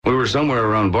were somewhere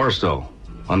around Barstow,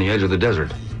 on the edge of the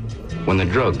desert, when the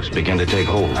drugs began to take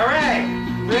hold. All right,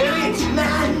 ready?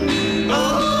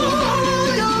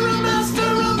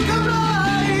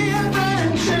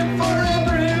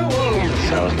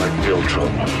 Sounds like real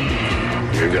trouble.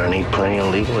 You're gonna need plenty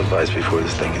of legal advice before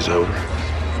this thing is over.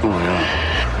 Oh,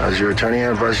 yeah. As your attorney, I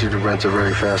advise you to rent a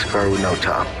very fast car with no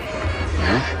top.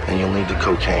 And you'll need the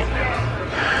cocaine.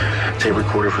 Tape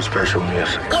recorder for special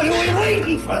music. What are we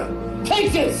waiting for?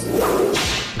 Take this!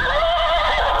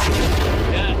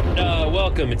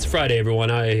 Welcome. It's Friday, everyone.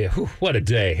 What a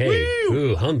day.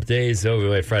 Hey, hump day's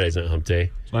over. Wait, Friday's not hump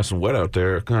day. It's nice and wet out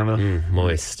there, kind of.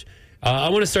 Moist. I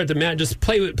want to start the Matt. Just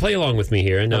play along with me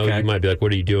here. I know you might be like,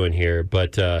 what are you doing here?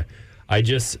 But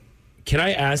can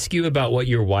I ask you about what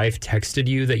your wife texted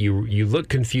you that you look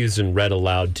confused and read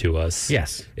aloud to us?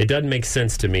 Yes. It doesn't make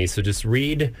sense to me. So just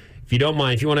read, if you don't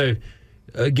mind, if you want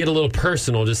to get a little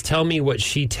personal, just tell me what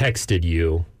she texted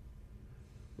you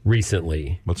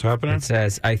recently. What's happening? It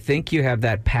says, I think you have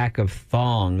that pack of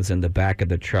thongs in the back of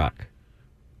the truck.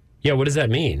 Yeah, what does that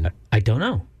mean? I don't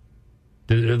know.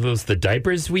 Are those the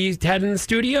diapers we had in the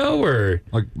studio, or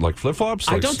like flip-flops?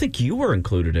 I don't think you were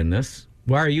included in this.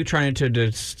 Why are you trying to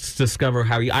discover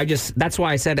how you... that's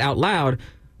why I said out loud,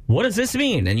 what does this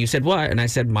mean? And you said, what? And I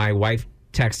said, my wife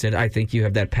texted, I think you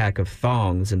have that pack of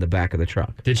thongs in the back of the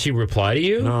truck. Did she reply to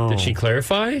you? No. Did she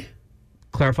clarify?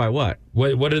 Clarify what?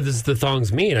 What does the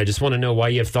thongs mean? I just want to know why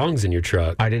you have thongs in your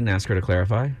truck. I didn't ask her to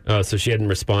clarify. Oh, so she hadn't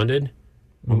responded?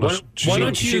 Why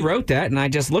don't She wrote that, and I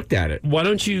just looked at it. Why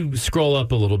don't you scroll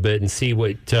up a little bit and see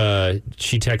what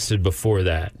she texted before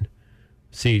that?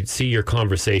 See your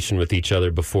conversation with each other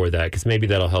before that, because maybe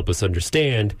that'll help us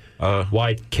understand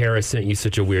why Kara sent you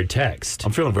such a weird text.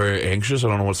 I'm feeling very anxious. I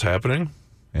don't know what's happening,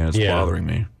 and it's bothering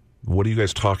me. What are you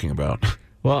guys talking about?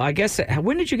 Well, I guess,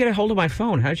 when did you get a hold of my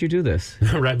phone? How did you do this?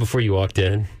 Right before you walked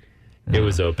in. It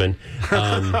was open.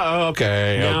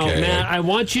 Okay. Now, Matt, I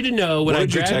want you to know when I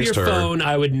grab your phone,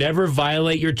 I would never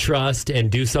violate your trust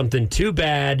and do something too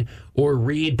bad or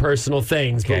read personal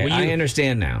things. Okay, but I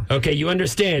understand now. Okay, you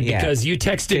understand because you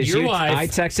texted your wife. I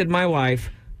texted my wife,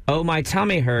 oh, my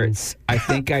tummy hurts. I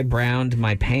think I browned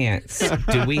my pants.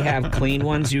 Do we have clean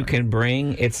ones you can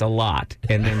bring? It's a lot.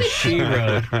 And then she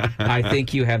wrote, I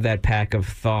think you have that pack of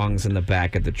thongs in the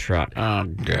back of the truck. Oh,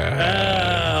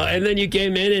 God. And then you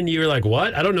came in and you were like,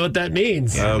 what? I don't know what that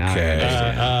means. Okay.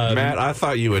 Matt, I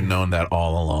thought you had known that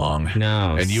all along.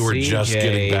 No, and you were just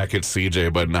getting back at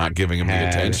CJ, but not giving him the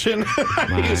attention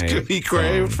he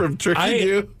craved from tricking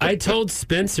you. I told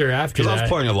Spencer after that. I was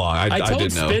playing along. I told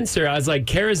didn't know. Spencer, I was like,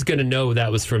 Kara's going to know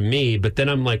that was from me. But then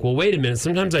I'm like, well, wait a minute.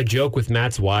 Sometimes I joke with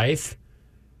Matt's wife,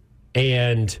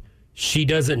 and she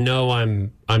doesn't know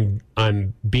I'm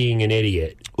being an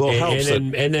idiot. Well,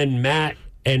 and then Matt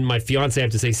and my fiance have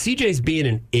to say, CJ's being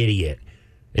an idiot,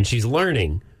 and she's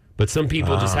learning. But some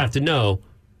people just have to know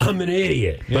I'm an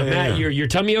idiot. But Matt, your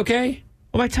tummy okay?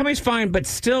 Well, my tummy's fine, but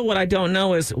still, what I don't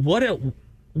know is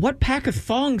what pack of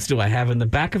thongs do I have in the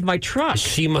back of my truck?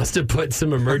 She must have put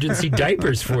some emergency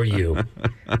diapers for you.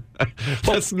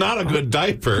 That's not a good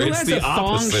diaper. Who it's has the a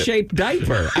opposite. thong-shaped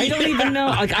diaper? I don't even know.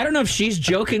 I don't know if she's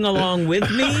joking along with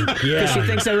me because she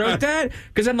thinks I wrote that.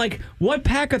 Because I'm like, what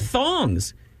pack of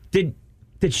thongs? Did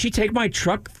she take my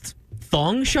truck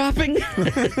thong shopping?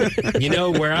 You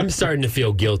know, where I'm starting to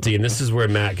feel guilty, and this is where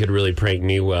Matt could really prank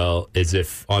me well, is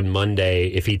if on Monday,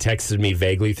 if he texted me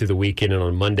vaguely through the weekend, and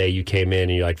on Monday you came in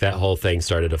and you're like, that whole thing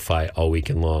started a fight all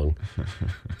weekend long.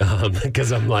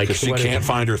 Because I'm like... Because she can't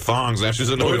find her thongs. Now she's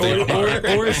annoyed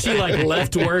or she like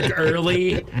left work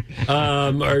early,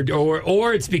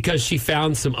 or it's because she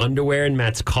found some underwear in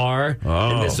Matt's car,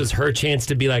 and this was her chance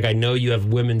to be like, I know you have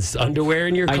women's underwear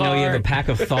in your car. I know you have a pack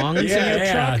of thongs in your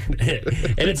truck.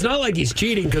 And it's not like he's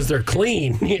cheating because they're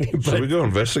clean. But, should we go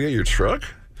investigate your truck?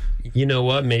 You know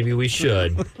what? Maybe we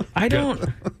should. I don't...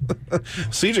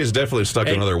 CJ's definitely stuck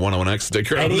another 101X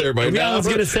sticker out there by now. I was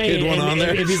going to say,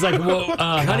 if he's like, well,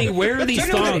 honey, where are these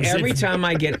thongs? Every time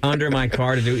I get under my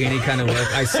car to do any kind of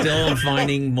work, I still am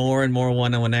finding more and more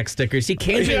 101X stickers. He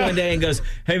came to me one day and goes,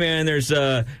 hey, man, there's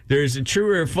a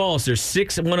true or false. There's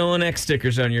 6 101X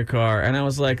stickers on your car. And I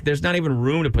was like, there's not even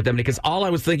room to put them in because all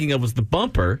I was thinking of was the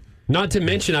bumper. Not to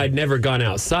mention I'd never gone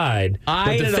outside.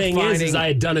 But the thing is I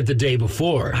had done it the day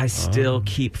before. I still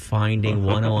keep finding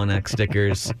 101X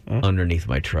stickers underneath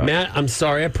my truck. Matt, I'm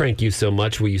sorry I prank you so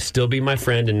much. Will you still be my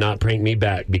friend and not prank me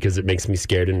back because it makes me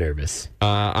scared and nervous?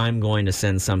 I'm going to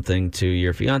send something to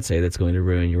your fiance that's going to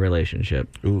ruin your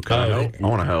relationship. Ooh, can I help? I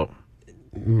want to help.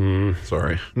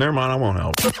 Sorry. Never mind, I won't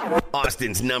help.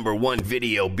 Austin's #1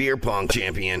 video beer pong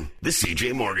champion, The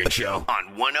CJ Morgan Show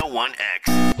on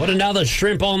 101X. What another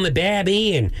shrimp on the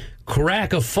babby and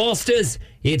crack of Foster's.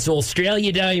 It's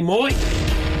Australia Day, mate.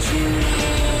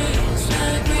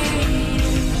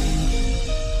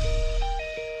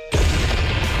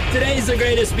 Today's the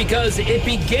greatest because it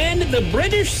began the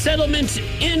British settlement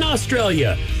in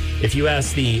Australia. If you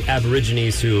ask the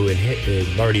Aborigines who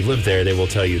already lived there, they will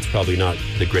tell you it's probably not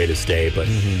the greatest day. But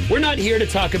we're not here to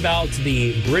talk about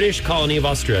the British colony of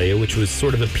Australia, which was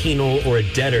sort of a penal or a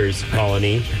debtor's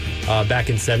colony back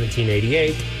in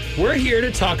 1788. We're here to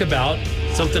talk about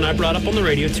something I brought up on the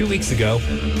radio 2 weeks ago,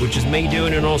 which is me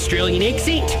doing an Australian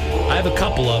accent. I have a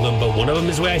couple of them, but one of them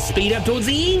is where I speed up towards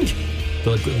the end.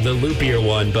 The loopier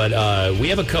one, but we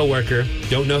have a coworker.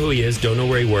 Don't know who he is. Don't know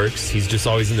where he works. He's just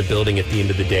always in the building at the end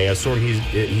of the day. I saw him.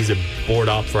 He's a board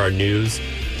op for our news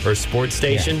or sports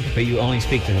station. Yeah, but you only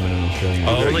speak to him in an Australian.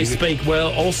 I only speak.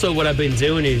 Well, also what I've been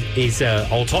doing is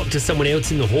I'll talk to someone else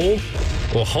in the hall.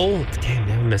 Damn,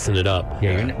 now I'm messing it up.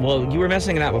 Yeah. Well, you were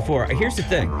messing it up before. Here's the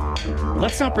thing.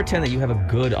 Let's not pretend that you have a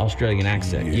good Australian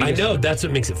accent. I know. That's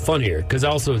what makes it funnier. Because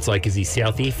also it's like, is he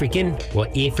South African? Well,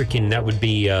 African, that would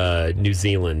be New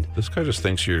Zealand. This guy just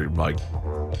thinks you're like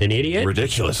an idiot.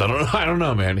 Ridiculous. I don't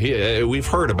know, man. We've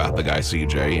heard about the guy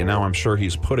CJ, and now I'm sure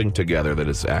he's putting together that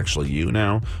it's actually you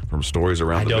now from stories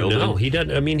around the building. I don't know. He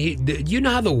doesn't. I mean, you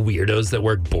know how the weirdos that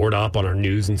work board op on our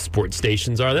news and sports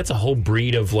stations are? That's a whole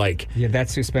breed of like. Yeah,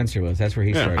 that's who Spencer was. That's where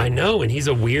he started. I know, and he's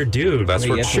a weird dude. That's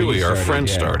where Chewy, our friend,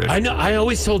 started. I know. I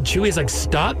always told Chewy, it's like,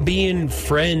 stop being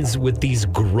friends with these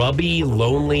grubby,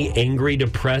 lonely, angry,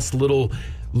 depressed little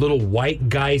white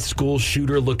guy school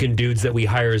shooter looking dudes that we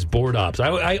hire as board ops.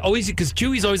 I always, because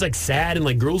Chewy's always like sad and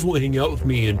like, girls will hang out with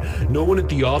me and no one at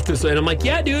the office. And I'm like,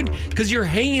 yeah, dude, because you're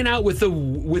hanging out with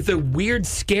the weird,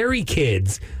 scary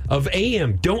kids of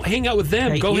AM. Don't hang out with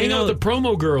them. Go hang out with the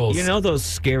promo girls. You know those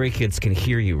scary kids can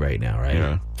hear you right now, right?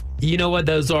 Yeah. You know what?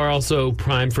 Those are also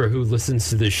prime for who listens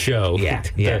to this show. Yeah.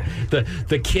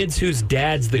 The kids whose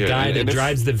dad's the guy that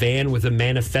drives the van with a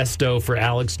manifesto for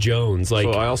Alex Jones. Like,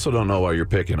 so I also don't know why you're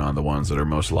picking on the ones that are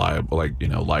most liable,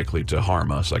 likely to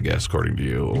harm us, I guess, according to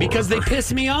you. Because they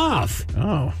piss me off.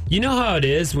 Oh. You know how it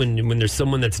is when there's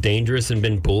someone that's dangerous and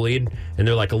been bullied and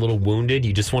they're like a little wounded.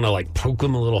 You just want to like poke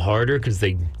them a little harder because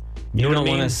they. You don't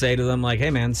want to say to them like,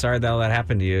 "Hey, man, sorry that all that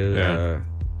happened to you." Yeah.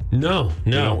 No.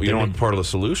 You don't want to be part of the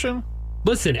solution?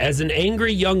 Listen, as an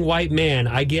angry young white man,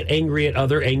 I get angry at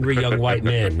other angry young white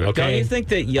men, okay? Don't you think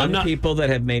that young people that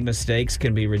have made mistakes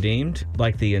can be redeemed?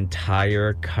 Like the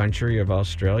entire country of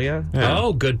Australia? Yeah.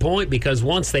 Oh, good point, because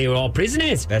once they were all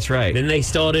prisoners. That's right. Then they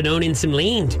started owning some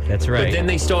land. That's right. But then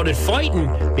they started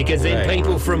fighting, because then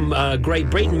people from Great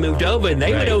Britain moved over and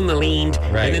they would own the land.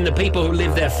 Right. And then the people who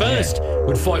lived there first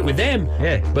would fight with them.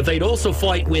 Yeah. But they'd also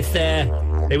fight with,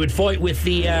 they'd fight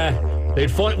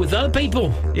with other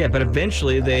people. Yeah, but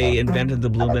eventually they invented the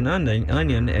bloomin'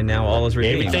 onion, and now all is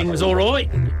redeemed. Everything was all right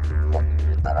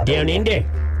down in there.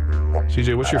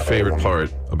 CJ, what's your favorite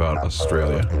part about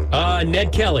Australia?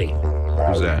 Ned Kelly.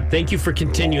 Who's that? Thank you for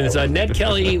continuing this. Ned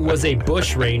Kelly was a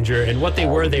bush ranger, and what they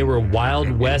were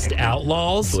Wild West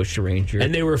outlaws. Bush ranger.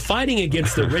 And they were fighting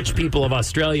against the rich people of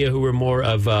Australia who were more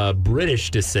of British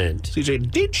descent.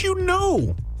 CJ, did you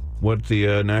know what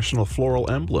the national floral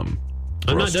emblem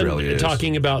I'm not done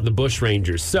talking about the bush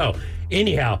rangers. So,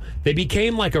 anyhow, they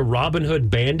became like a Robin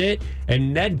Hood bandit,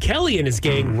 and Ned Kelly and his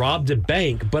gang robbed a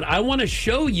bank. But I want to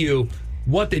show you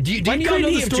what the... Do you know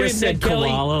the story just of Ned said Kelly?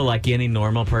 koala like any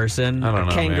normal person? I don't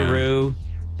know, kangaroo,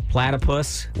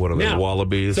 platypus. What are they,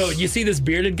 wallabies? So you see this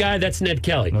bearded guy? That's Ned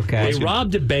Kelly. Okay. They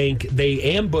robbed a bank.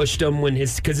 They ambushed him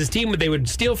because his team, they would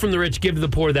steal from the rich, give to the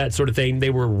poor, that sort of thing.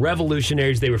 They were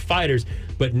revolutionaries. They were fighters.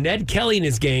 But Ned Kelly and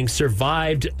his gang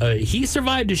survived. He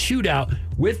survived a shootout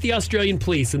with the Australian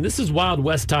police. And this is Wild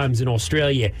West times in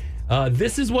Australia.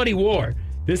 This is what he wore.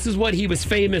 This is what he was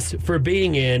famous for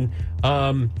being in.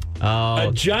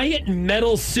 A giant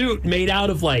metal suit made out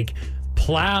of like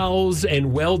plows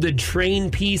and welded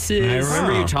train pieces. I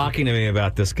remember you talking to me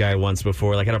about this guy once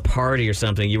before, like at a party or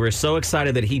something. You were so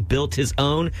excited that he built his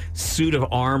own suit of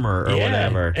armor or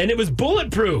whatever. And it was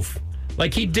bulletproof.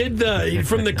 Like he did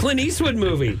from the Clint Eastwood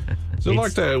movie. Is it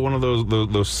like that one of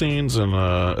those scenes in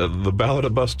the Ballad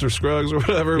of Buster Scruggs or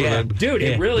whatever? Yeah, dude,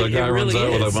 it really is. The guy runs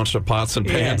out with a bunch of pots and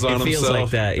pans on himself. It feels like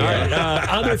that, yeah. All right,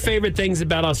 other favorite things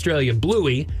about Australia.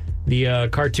 Bluey, the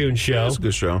cartoon show. Yeah, that's a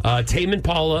good show. Tame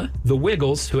Impala, the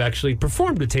Wiggles, who actually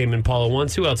performed with Tame Impala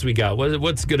once. Who else we got?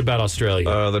 What's good about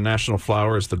Australia? The national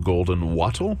flower is the golden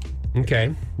wattle.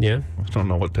 Okay, yeah. I don't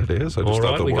know what that is. I just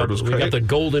thought the word was great. We got the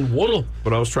golden wattle.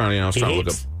 But I was trying to look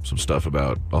up some stuff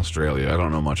about Australia. I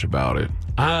don't know much about it.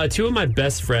 Two of my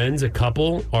best friends, a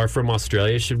couple, are from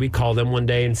Australia. Should we call them one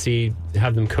day and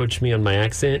have them coach me on my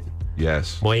accent?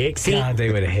 Yes. My accent? God,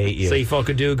 they would hate you. So if I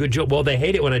could do a good job. Well, they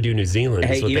hate it when I do New Zealand.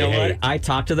 Hey, you know hate. what? I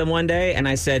talked to them one day, and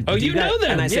I said, "Oh, you know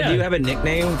them?" And I said, yeah. "Do you have a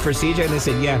nickname for CJ?" And they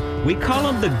said, "Yeah, we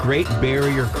call him the Great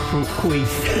Barrier Queef."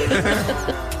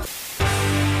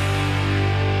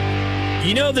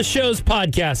 You know, the show's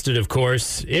podcasted, of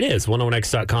course. It is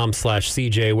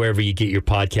 101x.com/CJ, wherever you get your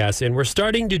podcasts. And we're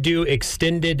starting to do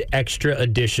extended extra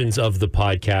editions of the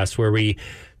podcast where we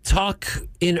talk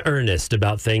in earnest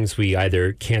about things we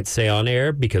either can't say on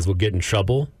air because we'll get in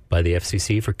trouble by the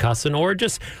FCC for cussing, or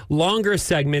just longer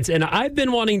segments. And I've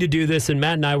been wanting to do this, and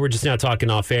Matt and I were just now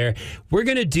talking off air. We're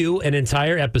going to do an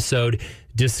entire episode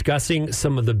discussing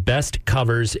some of the best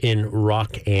covers in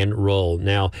rock and roll.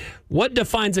 Now, what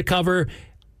defines a cover?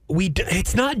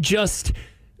 It's not just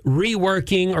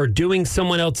reworking or doing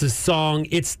someone else's song.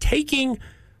 It's taking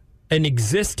an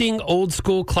existing old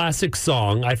school classic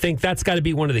song. I think that's got to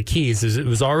be one of the keys, is it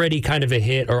was already kind of a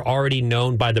hit or already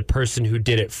known by the person who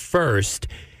did it first,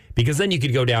 because then you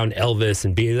could go down Elvis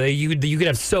and you could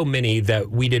have so many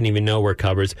that we didn't even know were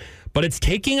covers. But it's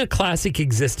taking a classic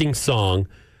existing song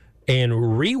and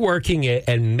reworking it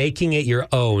and making it your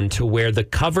own to where the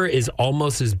cover is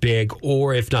almost as big,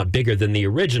 or if not bigger, than the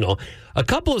original. A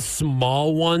couple of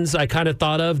small ones I kind of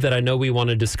thought of that I know we want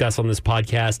to discuss on this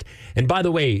podcast. And by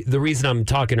the way, the reason I'm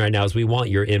talking right now is we want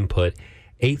your input.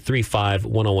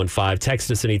 835-1015.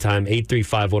 Text us anytime,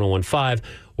 835-1015,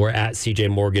 or at CJ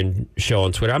Morgan Show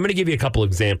on Twitter. I'm going to give you a couple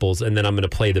examples, and then I'm going to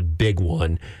play the big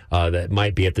one that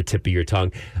might be at the tip of your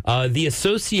tongue. The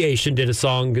Association did a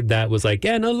song that was like,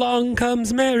 "And along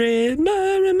comes Mary,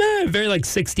 Mary, Mary," very like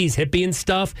 60s hippie and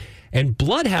stuff. And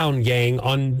Bloodhound Gang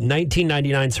on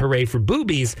 1999's Hooray for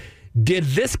Boobies did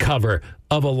this cover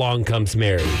of "Along Comes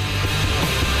Mary."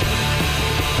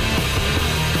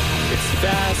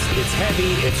 Fast, it's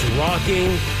heavy, it's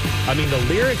rocking. I mean, the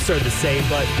lyrics are the same,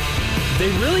 but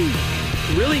they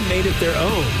really made it their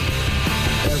own.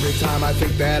 Every time I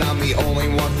think that I'm the only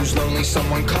one who's lonely,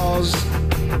 someone calls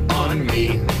on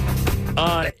me.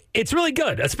 It's really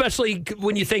good, especially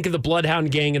when you think of the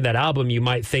Bloodhound Gang and that album. You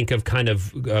might think of kind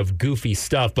of goofy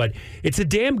stuff, but it's a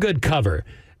damn good cover.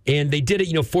 And they did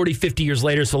it, 40, 50 years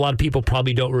later, so a lot of people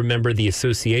probably don't remember the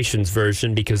Association's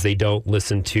version because they don't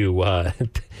listen to,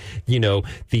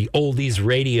 the oldies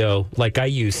radio like I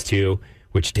used to,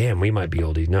 which, damn, we might be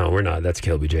oldies. No, we're not. That's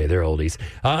KLBJ. They're oldies.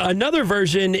 Another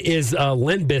version is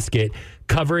Limp Bizkit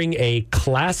covering a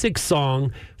classic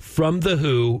song from The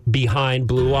Who, "Behind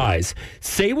Blue Eyes."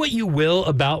 Say what you will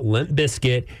about Limp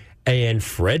Bizkit and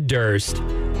Fred Durst,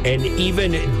 and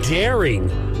even daring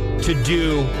to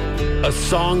do a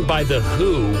song by The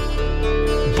Who,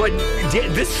 but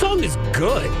this song is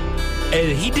good,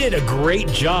 and he did a great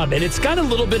job, and it's got a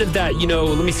little bit of that,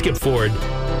 let me skip forward.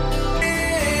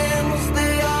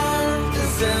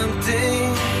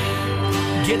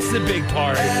 Gets the big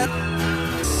part,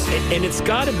 and it's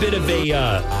got a bit of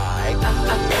a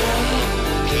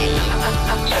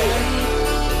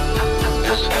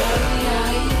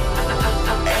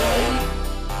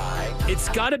it's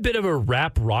got a bit of a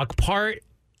rap rock part,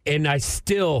 and I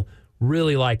still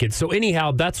really like it. So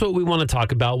anyhow, that's what we want to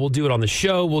talk about. We'll do it on the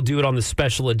show. We'll do it on the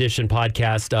special edition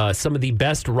podcast. Some of the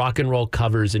best rock and roll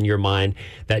covers in your mind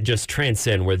that just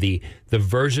transcend, where the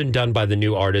version done by the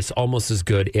new artist almost as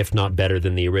good, if not better,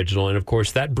 than the original. And of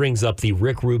course, that brings up the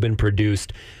Rick Rubin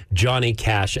produced Johnny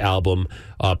Cash album,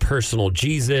 Personal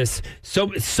Jesus.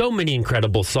 So many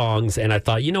incredible songs. And I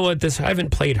thought, you know what? I haven't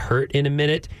played Hurt in a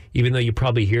minute, even though you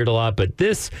probably hear it a lot, but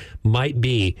this might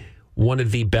be one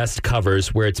of the best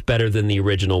covers where it's better than the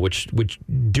original, which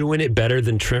doing it better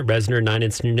than Trent Reznor, 9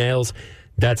 Inch Nails,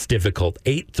 that's difficult.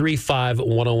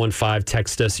 835-1015.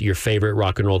 Text us your favorite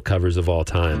rock and roll covers of all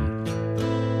time.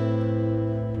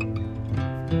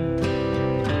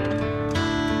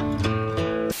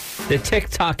 The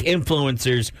TikTok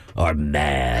influencers are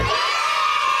mad.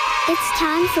 It's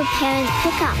time for Parent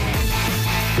Pickup.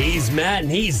 He's Matt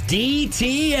and he's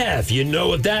DTF. You know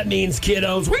what that means,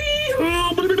 kiddos.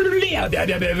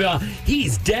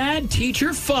 He's dad,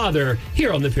 teacher, father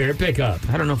here on the Parent Pickup.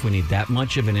 I don't know if we need that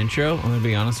much of an intro. I'm going to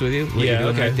be honest with you. What yeah, you're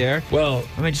doing okay. right there. Well,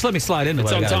 I mean, just let me slide into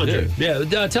what I got to do.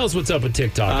 Yeah, tell us what's up with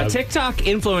TikTok. TikTok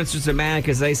influencers are mad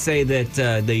because they say that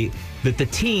the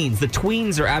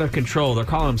tweens are out of control. They're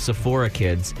calling them Sephora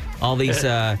kids. All these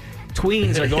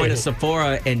tweens are going to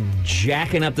Sephora and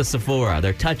jacking up the Sephora.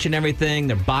 They're touching everything.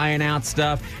 They're buying out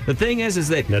stuff. The thing is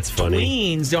that that's funny.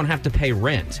 Tweens don't have to pay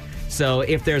rent. So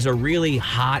if there's a really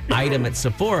hot item at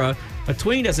Sephora, a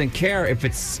tween doesn't care if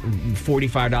it's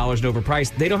 $45 and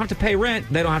overpriced. They don't have to pay rent.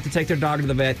 They don't have to take their dog to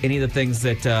the vet. Any of the things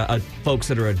that folks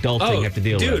that are adulting have to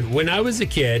deal with. Dude, when I was a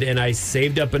kid and I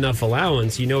saved up enough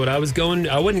allowance, you know what I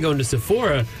wasn't going to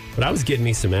Sephora, but I was getting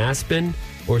me some Aspen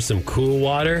or some Cool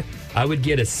Water. I would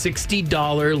get a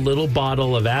 $60 little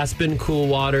bottle of Aspen Cool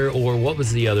Water, or what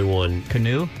was the other one?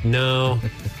 Canoe? No.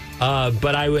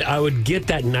 But I would get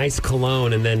that nice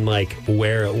cologne and then like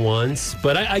wear it once.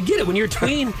 But I get it. When you're a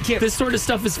tween, this sort of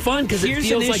stuff is fun because it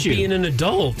feels like being an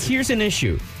adult. Here's an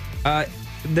issue.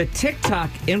 The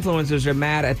TikTok influencers are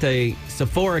mad at the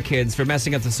Sephora kids for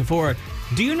messing up the Sephora.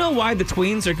 Do you know why the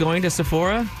tweens are going to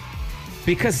Sephora?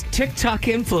 Because TikTok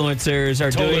influencers are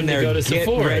doing their Get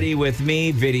Sephora. Ready With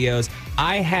Me videos.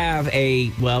 I have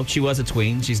she was a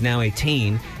tween. She's now a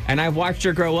teen. And I've watched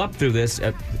her grow up through this.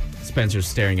 Spencer's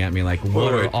staring at me like,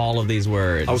 what are all of these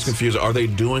words? I was confused. Are they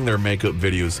doing their makeup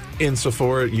videos in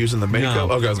Sephora using the makeup?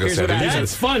 No. Okay, I was going to say.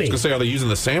 That's funny. I was going to say, are they using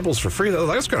the samples for free?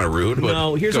 That's kind of rude. But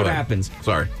no, here's what happens.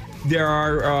 Sorry. There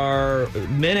are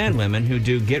men and women who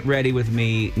do Get Ready With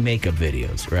Me makeup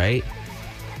videos, right?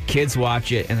 Kids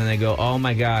watch it, and then they go, oh,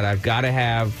 my God, I've got to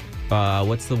have,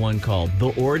 what's the one called? The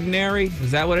Ordinary?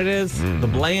 Is that what it is? The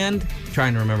Bland? I'm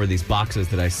trying to remember these boxes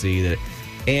that I see.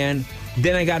 And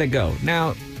then I got to go.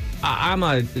 Now, I'm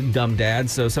a dumb dad,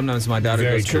 so sometimes my daughter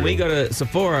goes, can we go to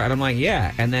Sephora? And I'm like,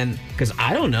 yeah. And then, because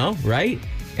I don't know, right?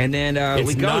 And then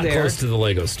we go there. It's not close to the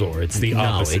Lego store. It's the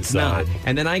opposite it's side. not.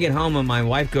 And then I get home and my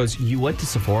wife goes, you went to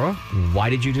Sephora?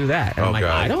 Why did you do that? And I'm like,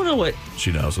 I don't know what.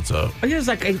 She knows what's up. I was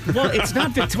like, well, it's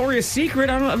not Victoria's Secret.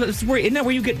 I don't know. Isn't that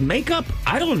where you get makeup?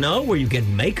 I don't know where you get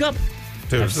makeup.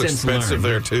 Dude, it's expensive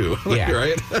there, too. Yeah.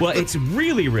 Right? Well, it's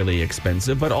really, really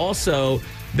expensive. But also,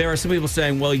 there are some people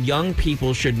saying, well, young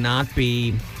people should not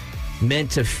be meant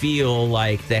to feel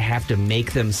like they have to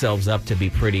make themselves up to be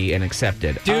pretty and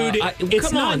accepted. Dude, it's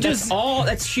come not on, just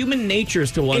that's human nature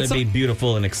is to want to be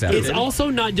beautiful and accepted. It's also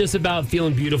not just about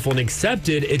feeling beautiful and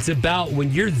accepted. It's about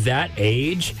when you're that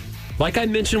age. Like I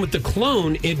mentioned with the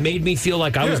clone, it made me feel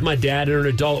like I was my dad or an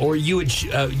adult. Or you would,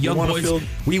 young boys,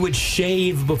 we would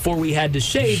shave before we had to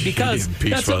shave because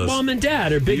that's what mom and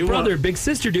dad or big brother, big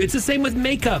sister do. It's the same with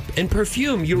makeup and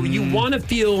perfume. You want to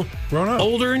feel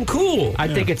older and cool. I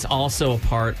think it's also a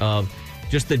part of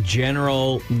just the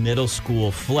general middle school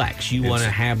flex. You want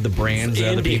to have the brands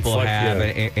that other people have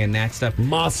and that stuff.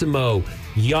 Massimo,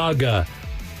 Yaga,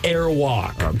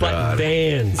 Airwalk, but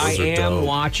Vans. I am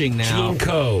watching now.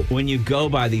 Jinko. When you go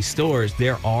by these stores,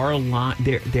 there are a lot.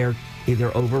 They're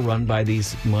either overrun by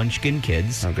these munchkin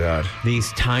kids. Oh God!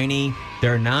 These tiny.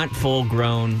 They're not full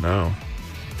grown. No.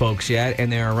 Folks yet,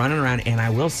 and they're running around. And I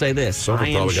will say this: I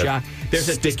am shocked.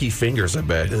 There's sticky fingers. I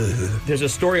bet. There's a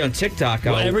story on TikTok.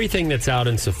 Well, everything that's out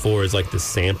in Sephora is like the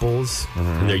samples,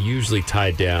 and they're usually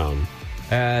tied down.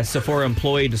 Sephora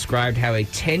employee described how a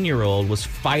 10-year-old was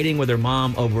fighting with her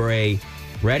mom over a,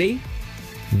 ready,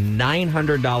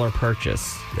 $900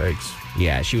 purchase. Yikes.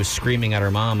 Yeah, she was screaming at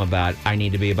her mom about, I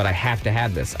need to be, but I have to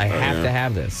have this. I have to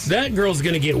have this. That girl's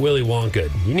going to get Willy Wonka.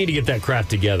 You need to get that crap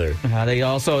together. They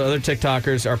also, other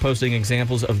TikTokers are posting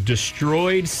examples of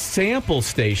destroyed sample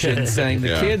stations, saying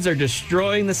the kids are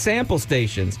destroying the sample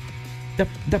stations.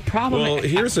 The problem. Well,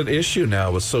 here's an issue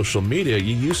now with social media.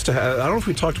 You used to have. I don't know if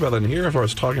we talked about that in here. If I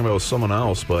was talking about with someone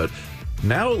else, but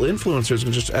now influencers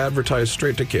can just advertise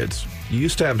straight to kids. You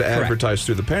used to have to advertise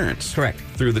through the parents,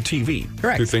 through the TV,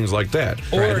 through things like that,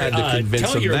 or had to convince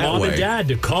tell them your that mom way. and dad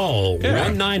to call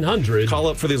 1-900. Call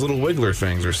up for these little Wiggler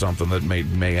things or something that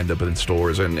may end up in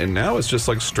stores, and now it's just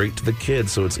like straight to the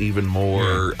kids, so it's even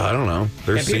more. I don't know.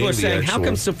 They're and people are saying, actual... how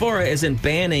come Sephora isn't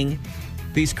banning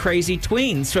these crazy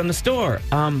tweens from the store?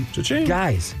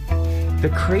 Guys,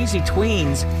 the crazy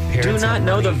tweens do not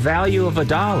know the value of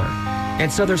 $1.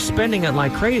 And so they're spending it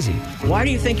like crazy. Why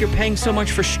do you think you're paying so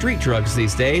much for street drugs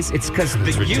these days? It's because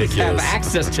the youth have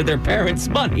access to their parents'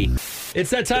 money. It's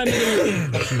that time of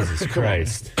the Jesus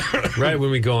Christ. Right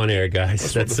when we go on air,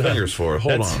 guys. That's what the finger's for.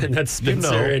 Hold on. That's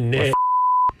Spencer and Nick.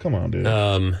 Come on,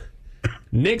 dude.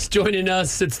 Nick's joining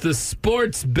us. It's the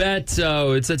Sports Bet.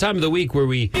 It's the time of the week where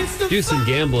we do some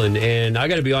gambling. And I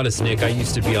got to be honest, Nick, I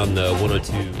used to be on the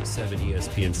 102.7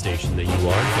 ESPN station that you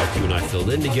are. In fact, you and I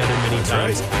filled in together many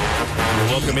times.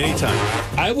 You're welcome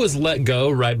anytime. I was let go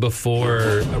right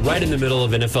in the middle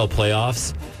of NFL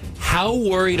playoffs. How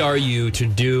worried are you to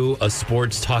do a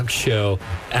sports talk show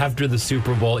after the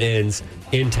Super Bowl ends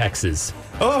in Texas?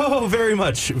 Oh, very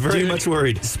much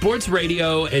worried. Sports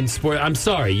radio and sport. I'm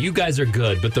sorry, you guys are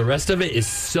good, but the rest of it is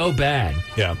so bad.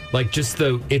 Yeah, like just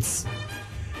it's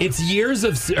years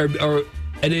of or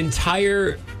an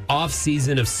entire off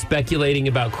season of speculating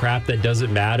about crap that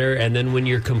doesn't matter, and then when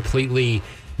you're completely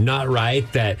not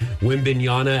right that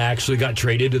Wembanyama actually got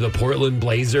traded to the Portland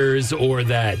Blazers, or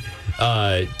that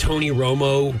Tony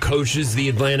Romo coaches the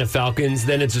Atlanta Falcons,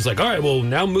 then it's just like, all right, well,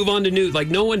 now move on to news. Like,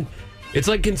 no one, it's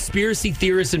like conspiracy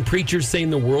theorists and preachers saying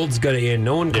the world's going to end.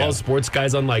 No one calls sports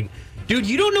guys on like, dude,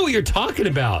 you don't know what you're talking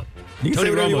about.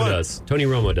 Tony Romo does. Tony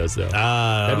Romo does, though.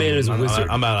 That man is a wizard.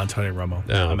 I'm out on Tony Romo.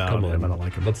 Oh, come on. I don't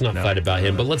like him. Let's not fight about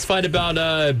him, but let's fight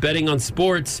about betting on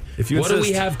sports. What do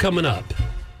we have coming up?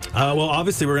 Well,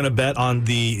 obviously, we're going to bet on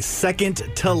the second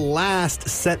to last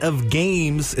set of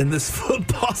games in this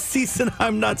football season.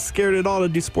 I'm not scared at all to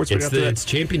do sports. It's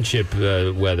championship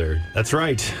weather. That's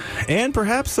right. And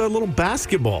perhaps a little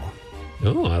basketball.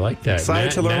 Oh, I like that.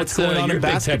 Excited to learn what's going on in basketball. You're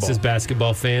a big Texas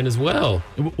basketball fan as well.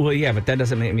 Well, yeah, but that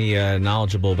doesn't make me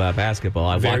knowledgeable about basketball.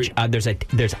 I watch. There's a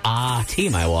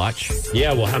team I watch.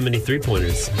 Yeah. Well, how many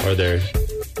 3-pointers are there?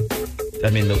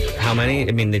 I mean, how many?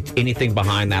 I mean, anything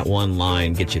behind that one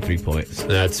line gets you 3 points.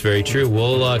 That's very true.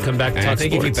 We'll come back and talk I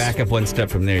think sports. if you back up one step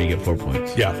from there, you get 4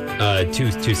 points. Yeah. Two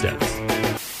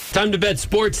steps. Time to bet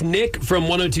sports. Nick from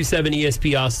 102.7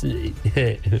 ESP Austin.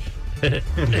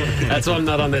 That's why I'm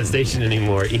not on that station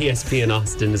anymore. ESPN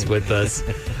Austin is with us.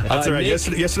 That's all right.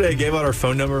 Yesterday I gave out our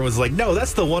phone number and was like, no,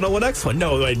 that's the 101X one.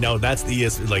 No, wait, no, that's the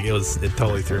ESPN. Like, it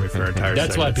totally threw me for our entire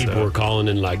That's segment, why people were calling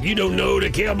and like, you don't know the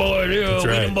Cowboys. That's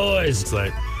right. Them boys. It's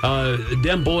like,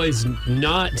 them boys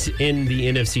not in the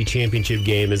NFC Championship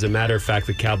game. As a matter of fact,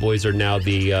 the Cowboys are now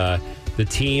the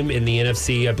team in the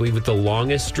NFC, I believe, with the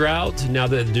longest drought. Now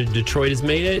that Detroit has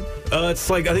made it.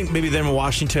 It's like, I think maybe them and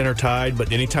Washington are tied,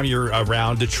 but anytime you're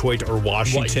around Detroit or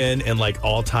Washington and like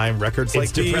all-time records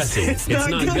like these, depressing. It's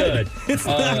not good. It's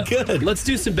not good. Let's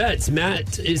do some bets.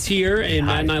 Matt is here, and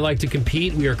Matt and I like to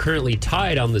compete. We are currently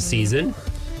tied on the season.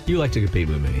 You like to compete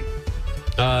with me.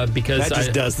 Because Matt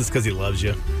just does this because he loves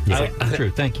you. Yeah, true.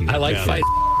 Thank you. I like fight.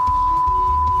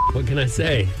 What can I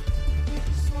say?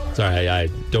 Sorry, I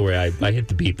don't worry. I hit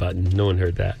the beat button. No one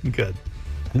heard that. Good.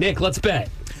 Nick, let's bet.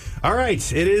 All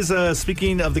right. It is,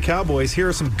 speaking of the Cowboys, here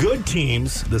are some good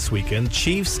teams this weekend.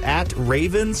 Chiefs at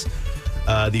Ravens.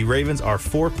 The Ravens are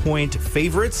 4-point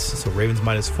favorites, so Ravens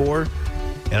 -4.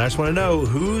 And I just want to know,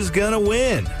 who's going to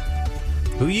win?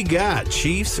 Who you got?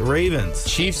 Chiefs, Ravens?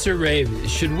 Chiefs or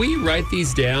Ravens? Should we write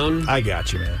these down? I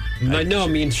got you,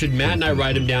 man. Should Matt and I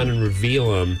write them down and reveal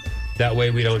them? That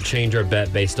way we don't change our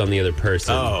bet based on the other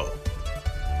person. Oh.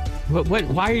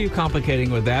 Why are you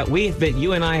complicating with that?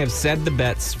 You and I have said the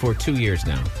bets for 2 years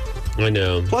now. I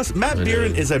know. Plus, Matt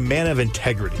Bearden is a man of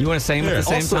integrity. You want to say them at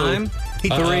the same time?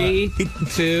 3,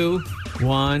 2,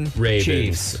 1. Ravens.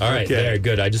 Chiefs. All right, there,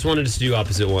 good. I just wanted us to do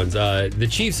opposite ones. The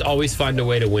Chiefs always find a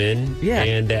way to win,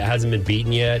 and it hasn't been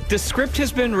beaten yet. The script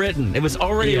has been written. It was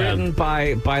already written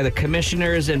by the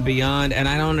commissioners and beyond, and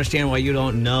I don't understand why you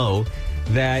don't know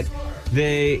that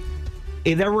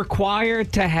they're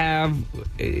required to have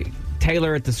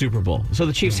Taylor at the Super Bowl. So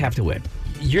the Chiefs have to win.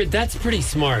 That's pretty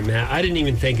smart, man. I didn't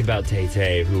even think about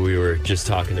Tay-Tay, who we were just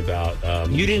talking about.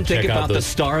 You didn't think about the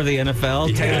star of the NFL,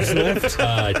 Taylor Swift?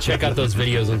 Check out those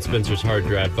videos on Spencer's hard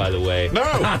drive, by the way. No!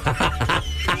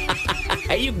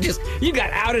 You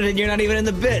got outed and you're not even in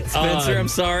the bit, Spencer. I'm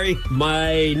sorry.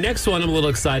 My next one I'm a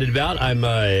little excited about. I'm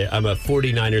a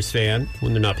 49ers fan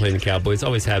when they're not playing the Cowboys.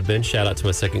 Always have been. Shout out to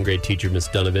my second grade teacher, Miss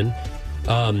Donovan.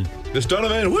 Miss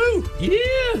Donovan, woo!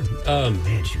 Yeah.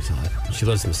 Man, she was hot. She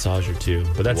loves massager too,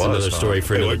 but that's another story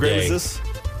for another day. What grade is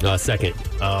this? Second.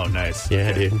 Oh, nice.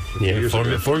 Yeah, dude. Yeah,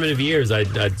 formative years. I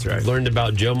learned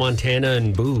about Joe Montana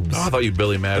and boobs. Oh, I thought you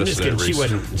Billy Madison. I'm just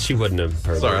kidding. She wasn't a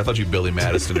pervert. Sorry, I thought you Billy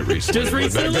Madison at recently. Just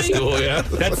recently? Back to school, yeah.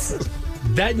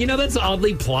 That's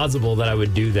oddly plausible that I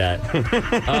would do that.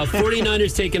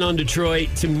 49ers taking on Detroit.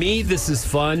 To me, this is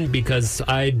fun because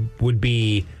I would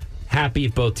be happy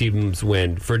if both teams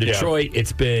win. For Detroit,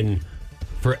 it's been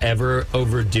forever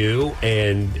overdue,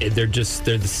 and they're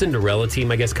the Cinderella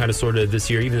team, I guess, kind of sort of this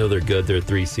year. Even though they're good, they're a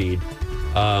 3 seed.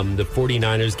 The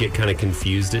 49ers get kind of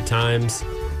confused at times,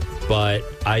 but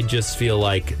I just feel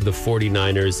like the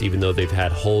 49ers, even though they've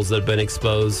had holes that have been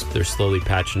exposed, they're slowly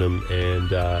patching them. And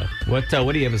what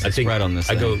do you have as a spread on this?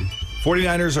 I go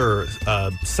 49ers are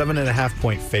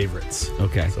 7.5-point favorites.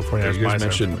 Okay. So 49ers you guys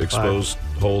mentioned exposed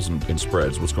holes and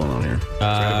spreads. What's going on here?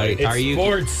 Are you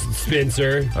sports,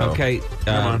 Spencer? Okay.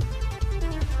 Come on.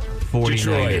 49ers.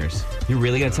 Detroit. You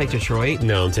really going to take Detroit?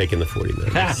 No, I'm taking the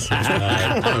 49ers.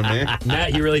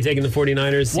 Matt, you really taking the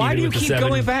 49ers? Why do you keep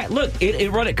going back? Look,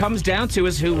 what it comes down to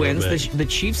is who wins the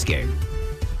Chiefs game.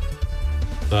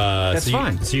 That's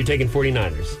fine. So you're taking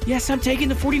 49ers. Yes, I'm taking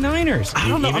the 49ers. I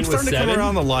don't know. Even I'm starting with to come 7?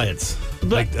 around the Lions.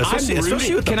 But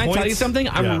especially with the can I tell you points. something?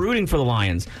 I'm Yeah. rooting for the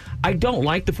Lions. I don't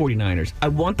like the 49ers. I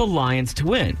want the Lions to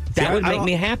win. That would make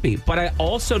me happy. But I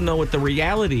also know what the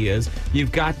reality is.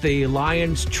 You've got the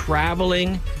Lions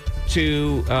traveling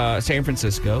to San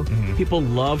Francisco. Mm-hmm. People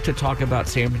love to talk about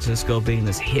San Francisco being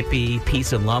this hippie,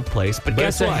 peace and love place. But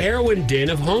guess it's what? a heroin den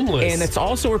of homeless. And it's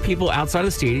also where people outside of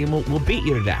the stadium will beat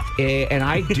you to death. And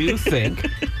I do think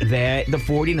that the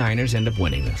 49ers end up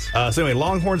winning this. So anyway,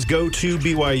 Longhorns go to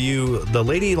BYU. The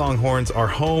Lady Longhorns are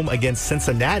home against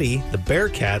Cincinnati, the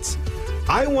Bearcats.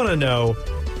 I want to know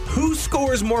who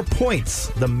scores more points,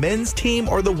 the men's team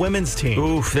or the women's team?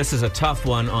 Oof, this is a tough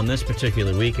one on this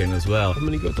particular weekend as well. I'm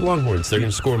going to go with the Longhorns. They're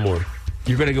going to score more.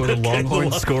 You're going to go with the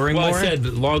Longhorns scoring more? I said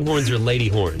the Longhorns are Lady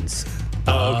Horns.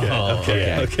 Oh,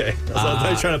 okay. So I thought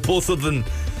you were trying to pull something.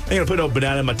 I'm going to put a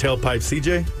banana in my tailpipe,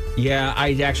 CJ. Yeah,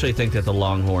 I actually think that the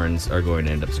Longhorns are going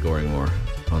to end up scoring more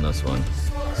on this one.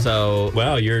 So,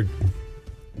 wow, you're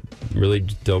really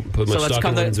don't put much stock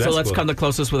in women's basketball. So let's come the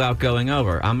closest without going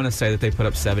over. I'm going to say that they put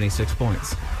up 76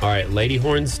 points. All right, Lady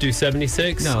Horns do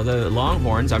 76? No, the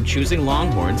Longhorns. I'm choosing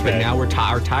Longhorns, but now our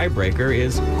tiebreaker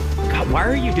is... God, why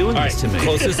are you doing this to me?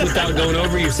 Closest without going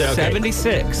over, you say, okay.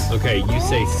 76. Okay, you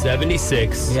say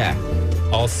 76. Yeah.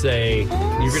 I'll say... You're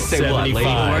going to say 75. what,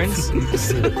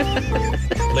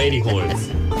 Lady Horns? Lady Horns.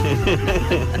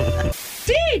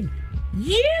 Did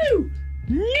you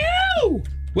know?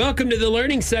 Welcome to the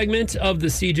learning segment of the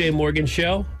CJ Morgan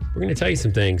Show. We're going to tell you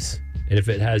some things. And if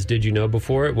it has did you know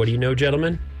before it, what do you know,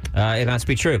 gentlemen? It must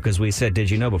be true because we said did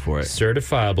you know before it.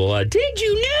 Certifiable. Did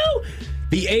you know?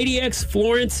 The ADX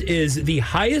Florence is the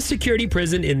highest security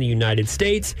prison in the United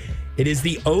States. It is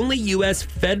the only U.S.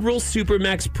 federal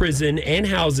supermax prison and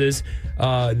houses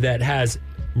that has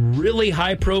really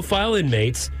high-profile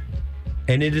inmates.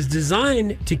 And it is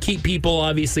designed to keep people,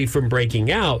 obviously, from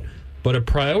breaking out. But a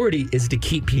priority is to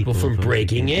keep people from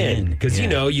breaking in. Because, you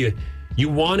know, you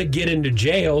want to get into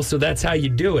jail, so that's how you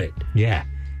do it. Yeah.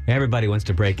 Everybody wants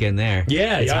to break in there.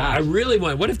 Yeah, I really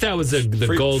want. What if that was the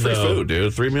goal, free though? Food,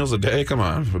 dude. 3 meals a day. Come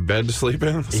on. A bed to sleep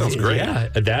in. That sounds great. Yeah,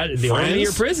 the only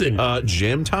your prison.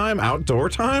 Gym time, outdoor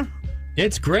time.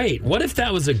 It's great. What if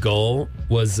that was a goal?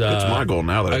 It's my goal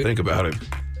now that I think about it.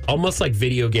 Almost like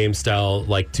video game style,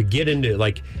 like to get into,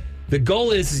 like, the goal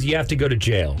is you have to go to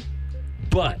jail.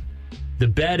 But the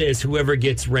bet is whoever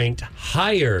gets ranked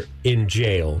higher in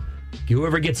jail,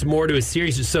 whoever gets more to a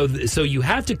series. So you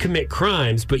have to commit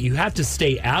crimes, but you have to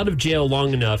stay out of jail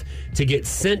long enough to get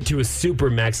sent to a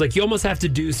supermax. Like you almost have to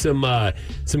do some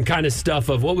kind of stuff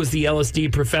of what was the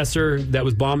LSD professor that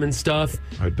was bombing stuff.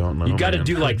 I don't know. You got to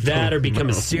do like that or become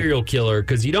a serial killer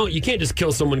because you can't just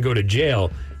kill someone and go to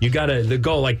jail. You got to the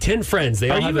goal like 10 friends. They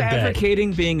all have a bet. Are you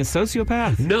advocating being a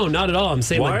sociopath? No, not at all. I'm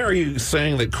saying why are you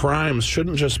saying that crimes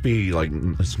shouldn't just be like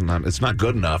it's not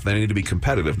good enough? They need to be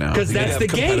competitive now. Because that's the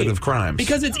game. Competitive crimes.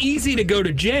 Because it's easy to go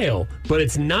to jail, but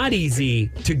it's not easy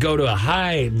to go to a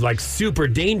high, like super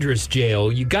dangerous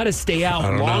jail. You got to stay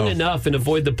out long enough and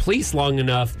avoid the police long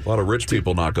enough. A lot of rich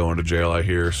people not going to jail, I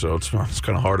hear. So it's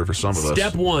kind of harder for some of us.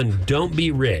 Step 1: don't be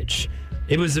rich.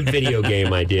 It was a video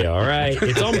game idea, all right?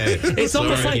 It's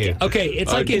almost like,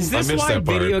 it's like... Is this why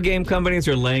video game companies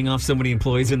are laying off so many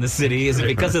employees in the city? Is it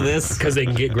because of this? Because they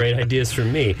can get great ideas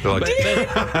from me. Did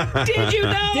you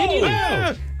know? Did you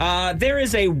know? There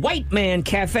is a white man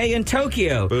cafe in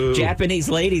Tokyo. Boo. Japanese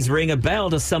ladies ring a bell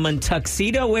to summon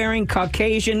tuxedo-wearing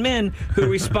Caucasian men who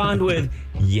respond with,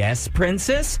 "Yes,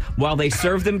 princess," while they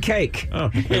serve them cake. Oh,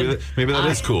 maybe that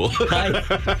is cool.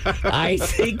 I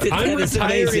think that I'm is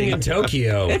retiring amazing. in Tokyo.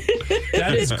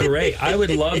 That is great. I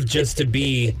would love just to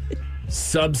be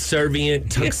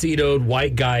subservient, tuxedoed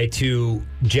white guy to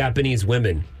Japanese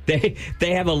women.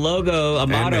 They have a logo, a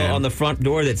motto on the front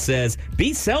door that says,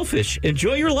 "Be selfish,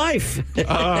 enjoy your life."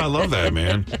 I love that,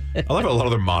 man. I love how a lot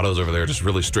of their mottos over there are just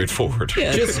really straightforward.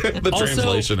 Yeah. Just the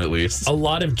translation, at least. A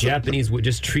lot of Japanese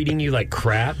just treating you like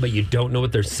crap, but you don't know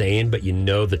what they're saying, but you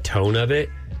know the tone of it.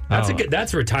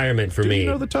 That's retirement for me.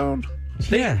 You know the tone?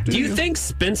 Yeah. Do you think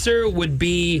Spencer would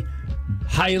be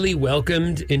highly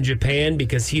welcomed in Japan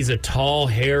because he's a tall,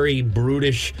 hairy,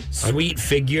 brutish, sweet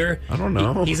figure? I don't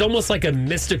know. He's almost like a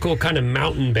mystical kind of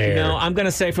mountain bear. No, I'm going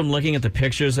to say from looking at the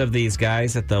pictures of these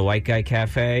guys at the White Guy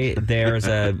Cafe, there's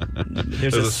a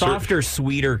softer,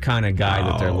 sweeter kind of guy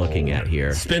that they're looking at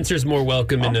here. Spencer's more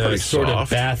welcome in a sort of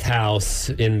bathhouse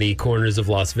in the corners of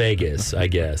Las Vegas, I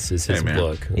guess, is his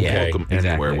look. Okay. Yeah, welcome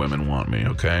anywhere women want me,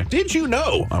 okay? Did you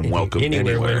know I'm welcome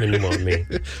anywhere women want me?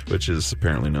 Which is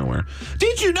apparently nowhere.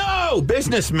 Did you know,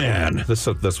 businessman? That's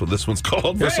what this one's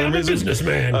called for some reason.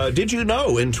 Businessman. Did you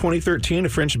know, in 2013, a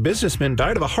French businessman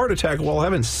died of a heart attack while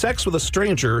having sex with a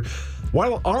stranger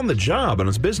while on the job on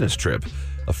his business trip.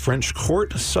 A French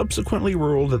court subsequently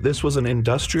ruled that this was an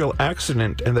industrial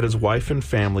accident and that his wife and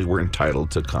family were entitled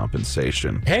to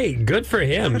compensation. Hey, good for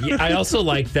him. I also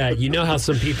like that. You know how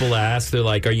some people ask, they're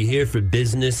like, are you here for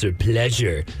business or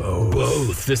pleasure?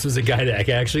 Both. This was a guy that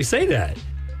can actually say that.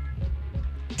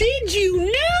 Did you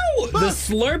know the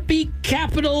Slurpee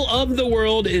capital of the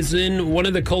world is in one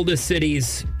of the coldest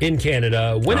cities in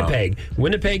Canada, Winnipeg?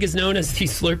 Winnipeg is known as the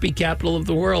Slurpee capital of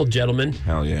the world, gentlemen.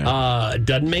 Hell yeah.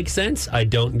 Doesn't make sense. I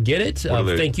don't get it.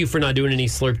 Thank you for not doing any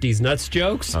Slurp These Nuts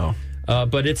jokes.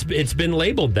 But it's been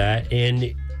labeled that,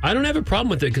 and I don't have a problem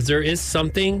with it because there is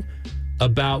something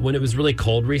about when it was really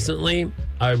cold recently,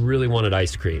 I really wanted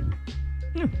ice cream.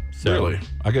 So, really?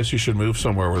 I guess you should move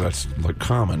somewhere where that's like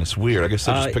common. It's weird. I guess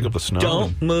they just pick up the snow.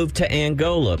 Don't move to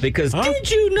Angola because did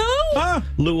you know?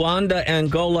 Luanda,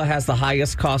 Angola has the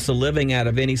highest cost of living out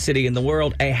of any city in the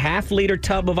world. A half-liter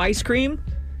tub of ice cream,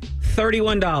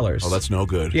 $31. Oh, that's no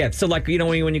good. Yeah, so like, you know,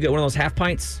 when you get one of those half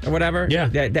pints or whatever? Yeah.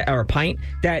 Or a pint,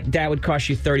 that would cost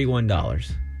you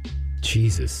 $31.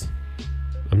 Jesus.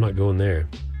 I'm not going there.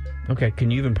 Okay,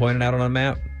 can you even point it out on a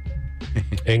map?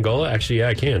 Angola? Actually, yeah,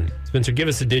 I can. Spencer, give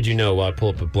us a did you know while I pull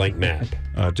up a blank map.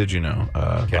 Did you know?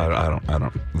 Okay. I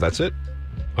don't. That's it?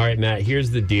 All right, Matt,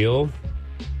 here's the deal.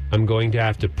 I'm going to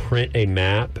have to print a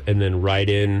map and then write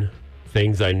in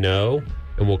things I know,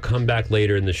 and we'll come back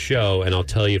later in the show, and I'll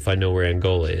tell you if I know where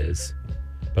Angola is.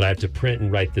 But I have to print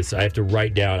and write this. I have to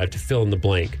write down. I have to fill in the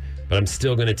blank. But I'm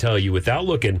still going to tell you without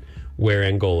looking where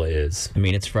Angola is. I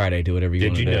mean, it's Friday. Do whatever you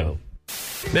want to do. Did you know?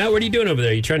 Matt, what are you doing over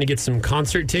there? You trying to get some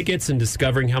concert tickets and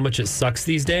discovering how much it sucks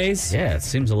these days? Yeah, it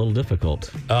seems a little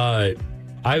difficult.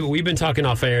 We've been talking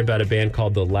off air about a band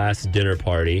called The Last Dinner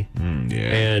Party.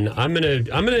 And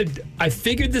I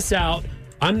figured this out.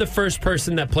 I'm the first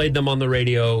person that played them on the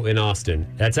radio in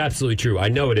Austin. That's absolutely true. I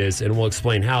know it is, and we'll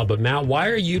explain how. But Matt, why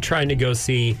are you trying to go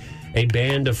see a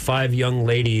band of 5 young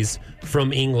ladies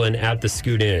from England at the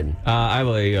Scoot Inn? I have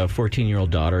a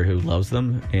 14-year-old daughter who loves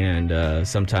them, and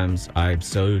sometimes I'm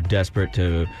so desperate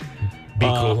to be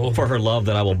cool for her love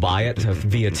that I will buy it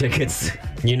via tickets.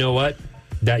 You know what?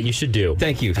 That you should do.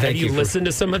 Thank you. Have you listened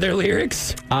to some of their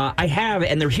lyrics? I have,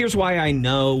 and here's why I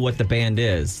know what the band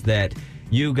is. That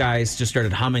you guys just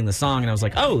started humming the song, and I was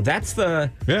like, oh, that's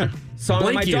the song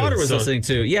that my daughter was listening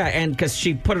to. Yeah, and because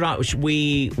she put it on,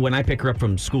 when I pick her up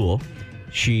from school,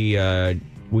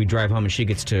 we drive home and she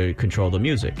gets to control the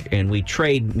music, and we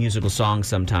trade musical songs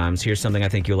sometimes. Here's something I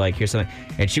think you'll like. Here's something,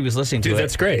 and she was listening to it. Dude,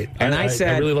 that's great. And I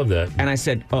said, I really love that. And I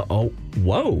said,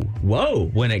 whoa,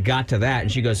 when it got to that,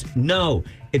 and she goes, no.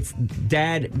 It's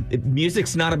Dad,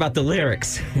 music's not about the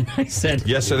lyrics. And I said,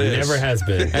 yes, it is. It never has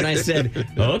been. And I said,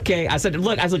 okay. I said,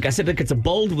 look, it's a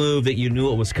bold move that you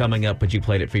knew it was coming up, but you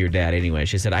played it for your dad anyway.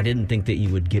 She said, I didn't think that you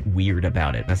would get weird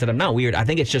about it. And I said, I'm not weird. I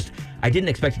think it's just, I didn't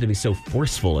expect it to be so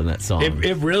forceful in that song.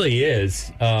 It really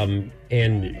is. And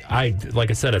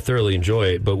like I said, I thoroughly enjoy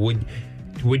it. But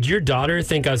would your daughter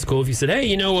think I was cool if you said, hey,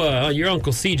 you know, your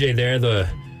Uncle CJ there,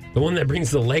 the one that brings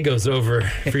the Legos over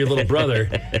for your little brother.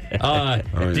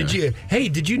 Did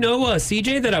you know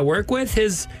CJ that I work with?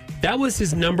 That was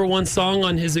his number one song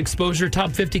on his Exposure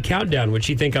Top 50 Countdown. Would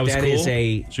she think I was cool? That is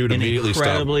an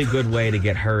incredibly good way to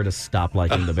get her to stop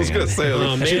liking the band. I was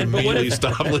going to say, but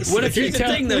what if here's the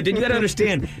thing, though, did you got to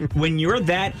understand, when you're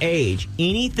that age,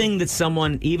 anything that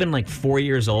someone, even like 4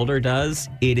 years older does,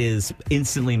 it is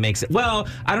instantly makes it, well,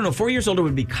 I don't know, 4 years older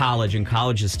would be college, and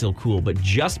college is still cool, but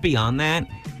just beyond that,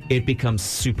 it becomes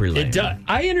super lame.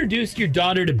 I introduced your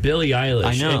daughter to Billie Eilish,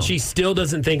 I know. And she still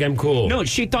doesn't think I'm cool. No,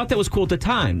 she thought that was cool at the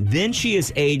time. Then she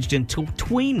is aged into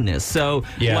tweenness. So,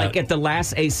 like at the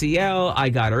last ACL, I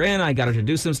got her to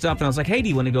do some stuff, and I was like, hey, do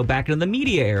you want to go back into the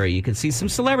media area? You can see some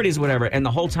celebrities, whatever. And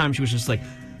the whole time she was just like,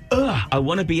 ugh, I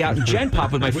want to be out in Gen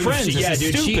Pop with my friends.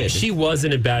 She was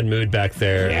in a bad mood back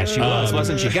there. Yeah, she was,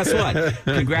 wasn't she? Guess what?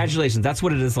 Congratulations. That's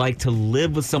what it is like to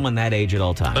live with someone that age at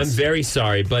all times. I'm very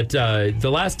sorry, but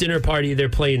the Last Dinner Party, they're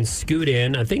playing Scoot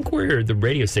In. I think we're the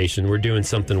radio station. We're doing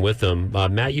something with them.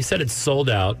 Matt, you said it's sold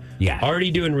out. Yeah. Already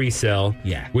doing resale.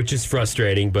 Yeah. Which is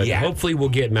frustrating, but hopefully we'll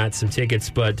get Matt some tickets.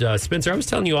 But Spencer, I was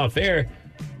telling you off air,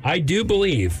 I do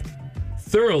believe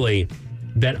thoroughly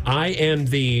that I am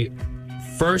the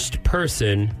first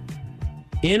person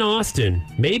in Austin,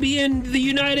 maybe in the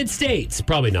United States,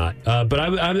 probably not, but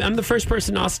I'm the first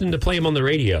person in Austin to play him on the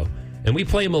radio, and we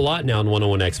play him a lot now on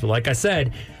 101X. But like I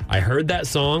said, I heard that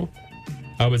song,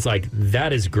 I was like,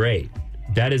 that is great,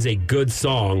 that is a good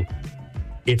song.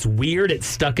 It's weird, it's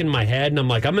stuck in my head, and I'm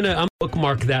like, I'm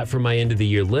bookmark that for my end of the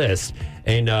year list.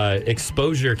 And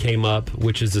Exposure came up,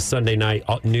 which is a Sunday night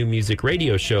new music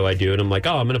radio show I do. And I'm like,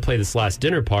 I'm going to play this last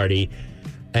dinner party.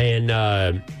 And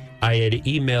I had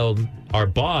emailed our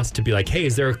boss to be like, hey,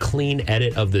 is there a clean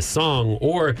edit of this song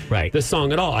or the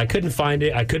song at all? I couldn't find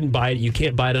it. I couldn't buy it. You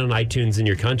can't buy it on iTunes in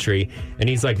your country. And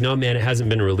he's like, no, man, it hasn't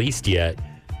been released yet.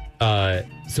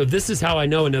 So this is how I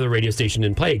know another radio station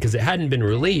didn't play it, because it hadn't been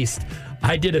released.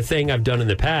 I did a thing I've done in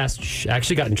the past. I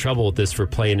actually got in trouble with this for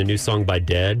playing a new song by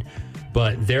Dead.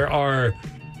 But there are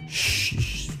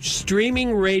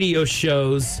streaming radio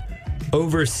shows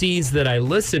overseas that I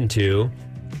listen to,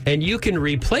 and you can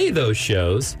replay those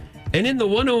shows. And in the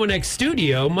 101X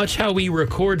studio, much how we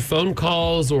record phone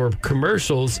calls or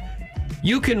commercials,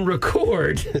 you can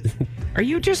record. Are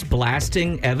you just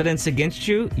blasting evidence against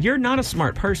you? You're not a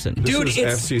smart person. Dude, it's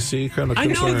FCC kind of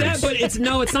concerns. I know that, but it's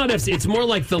not FCC. It's more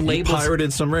like the labels. You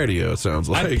pirated some radio, it sounds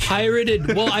like. I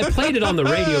played it on the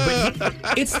radio,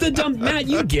 but it's the dumb, Matt,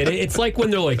 you get it. It's like when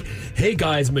they're like, hey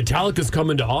guys, Metallica's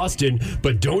coming to Austin,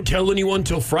 but don't tell anyone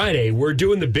till Friday. We're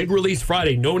doing the big release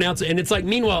Friday. No announcement. And it's like,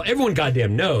 meanwhile, everyone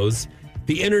goddamn knows.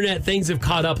 The internet things have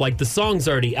caught up. Like, the song's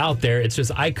already out there. It's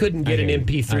just I couldn't get an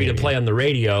MP3 to play on the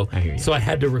radio, so I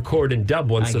had to record and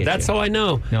dub one. So that's how I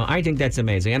know. No, I think that's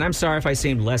amazing. And I'm sorry if I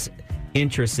seemed less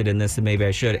interested in this than maybe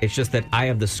I should. It's just that I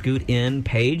have the Scoot In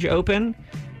page open,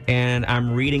 and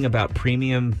I'm reading about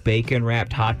premium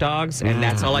bacon-wrapped hot dogs, and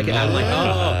that's all I can. I'm like,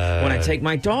 when I take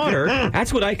my daughter,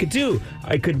 that's what I could do.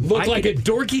 I could look like a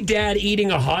dorky dad eating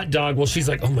a hot dog while she's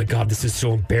like, oh my God, this is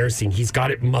so embarrassing. He's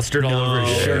got it mustard all over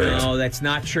his shirt. No, that's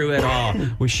not true at all.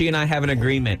 Well, she and I have an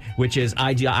agreement, which is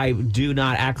I do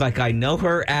not act like I know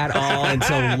her at all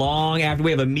until long after. We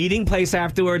have a meeting place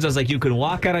afterwards. I was like, you can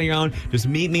walk out on your own. Just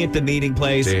meet me at the meeting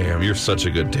place. Damn, you're such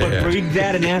a good dad. But bring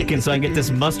Dad a napkin so I can get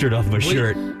this mustard off my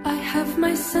shirt. I have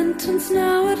my sentence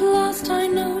now. At last I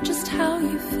know just how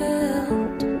you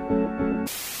felt.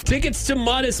 Tickets to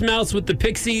Modest Mouse with the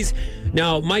Pixies.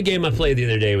 Now, my game I played the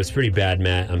other day was pretty bad,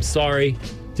 Matt. I'm sorry.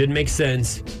 Didn't make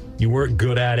sense. You weren't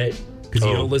good at it because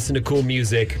you don't listen to cool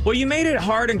music. Well, you made it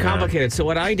hard and complicated. So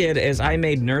what I did is I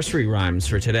made nursery rhymes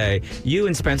for today. You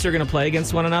and Spencer are going to play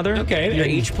against one another. Okay. You're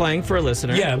each playing for a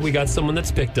listener. Yeah, we got someone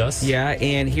that's picked us. Yeah,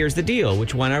 and here's the deal.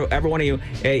 Every one of you,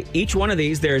 each one of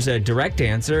these, there's a direct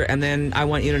answer, and then I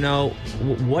want you to know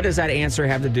what does that answer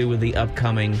have to do with the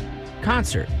upcoming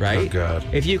concert, right? Oh, God.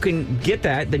 If you can get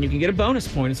that, then you can get a bonus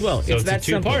point as well. So it's that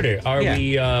a two-parter. Are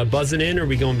we buzzing in, or are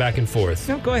we going back and forth?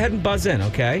 No, go ahead and buzz in,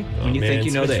 okay? When you think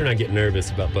you know that. Spencer and I get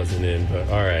nervous about buzzing in, but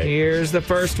all right. Here's the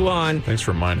first one. Thanks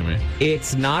for reminding me.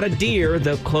 It's not a deer,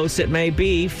 though close it may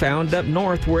be, found up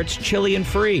north where it's chilly and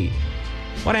free.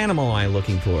 What animal am I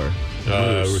looking for?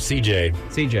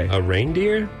 CJ. A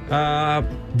reindeer?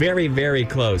 Very, very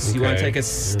close. Okay. You want to take a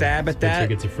stab at that? Spencer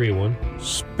gets a free one. No,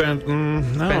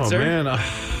 Spencer? Man.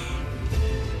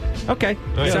 Okay.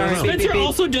 Sorry. Spencer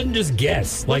also doesn't just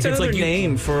guess. What's another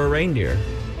name for a reindeer?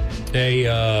 I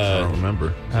don't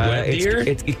remember. Deer?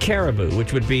 It's caribou,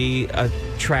 which would be a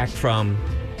track from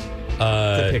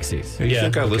the Pixies. You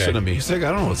think I listen to music?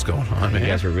 I don't know what's going on, man. You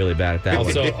guys were really bad at that.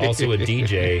 Also a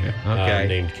DJ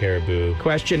named Caribou.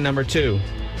 Question number 2.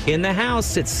 In the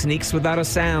house, it sneaks without a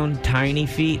sound, tiny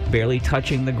feet barely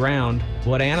touching the ground.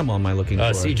 What animal am I looking for?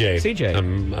 CJ.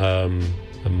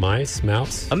 A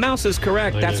mouse? A mouse is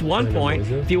correct. That's 1 point.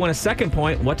 If you want a second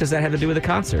point, what does that have to do with the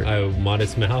concert?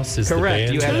 Modest Mouse is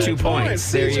correct. The band. You have 2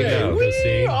 points. There you go.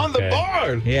 Whee, on the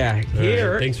board. Yeah.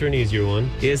 Here. Thanks for an easier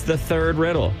one. Is the third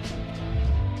riddle.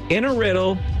 In a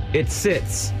riddle, it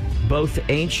sits, both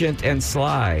ancient and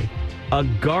sly, a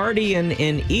guardian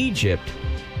in Egypt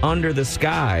under the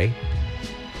sky.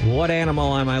 What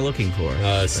animal am I looking for?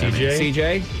 CJ?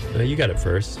 CJ? You got it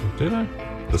first. Did I?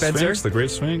 The Spencer? Sphinx, the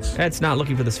Great Sphinx? That's not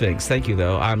looking for the Sphinx. Thank you,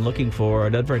 though. I'm looking for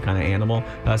a different kind of animal.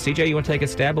 CJ, you want to take a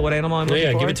stab at what animal I'm looking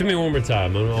for? Yeah, give it to me one more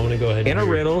time. I want to go ahead. In a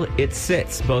riddle, it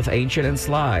sits, both ancient and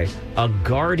sly, a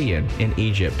guardian in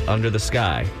Egypt under the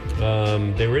sky.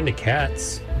 They were into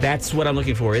cats. That's what I'm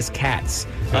looking for, is cats.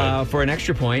 Okay. For an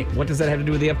extra point, what does that have to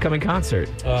do with the upcoming concert?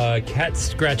 Cat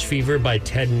Scratch Fever by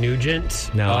Ted Nugent.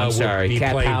 No, I'm sorry.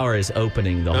 Cat Power is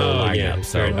opening the whole lineup. Yeah,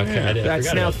 sorry. Okay,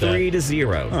 that's now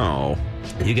 3-0. Oh.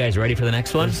 You guys ready for the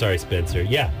next one? I'm sorry, Spencer.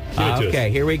 Yeah.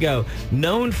 Okay, here we go.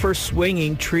 Known for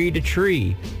swinging tree to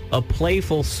tree, a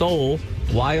playful soul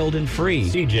Wild and Free.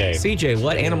 CJ,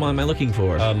 what animal am I looking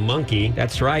for? A monkey.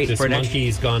 That's right. This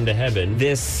monkey's gone to heaven.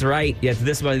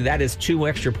 That is 2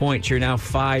 extra points. You're now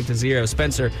 5-0.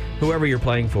 Spencer, whoever you're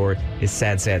playing for is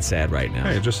sad right now.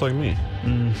 Hey, just like me.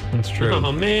 That's true.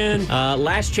 Oh, man.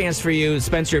 Last chance for you,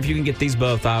 Spencer. If you can get these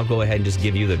both, I'll go ahead and just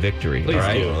give you the victory. Please all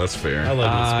right? Oh, that's fair. I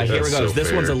love Here we go. So This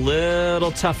fair. one's a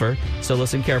little tougher, so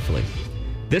listen carefully.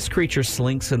 This creature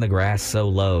slinks in the grass so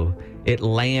low, it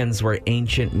lands where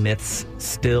ancient myths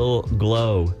still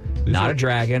glow. Not a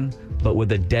dragon, but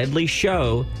with a deadly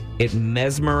show, it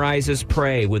mesmerizes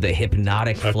prey with a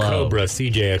hypnotic flow. A cobra,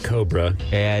 CJ, a cobra.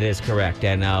 Yeah, it is correct.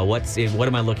 And what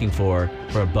am I looking for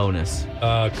a bonus?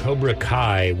 Cobra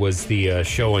Kai was the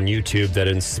show on YouTube that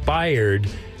inspired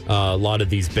a lot of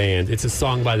these bands. It's a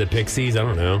song by the Pixies. I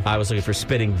don't know. I was looking for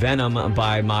Spitting Venom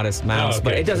by Modest Mouse,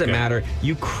 but it doesn't matter.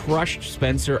 You crushed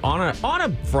Spencer on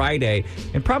a Friday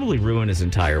and probably ruined his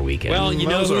entire weekend. Well, you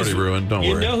know Mine's who's already ruined. Don't worry.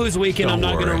 You know whose weekend Don't I'm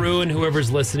not going to worry. ruin?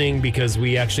 Whoever's listening, because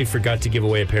we actually forgot to give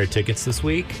away a pair of tickets this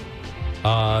week.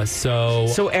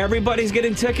 So everybody's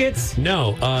getting tickets?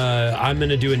 No, I'm going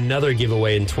to do another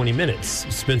giveaway in 20 minutes.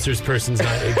 Spencer's person's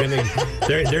not going to.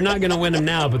 They're not going to win them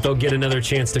now, but they'll get another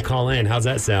chance to call in. How's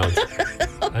that sound?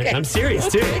 I'm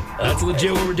serious too. That's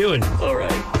legit what we're doing. All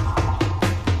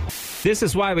right. This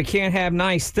is why we can't have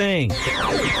nice things.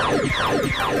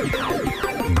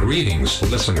 Greetings,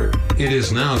 listener. It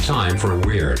is now time for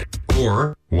Weird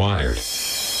or Wired.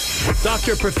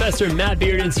 Dr. Professor Matt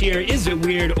Bearden's here. Is it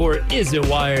weird or is it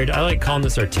wired? I like calling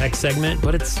this our tech segment,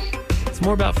 but it's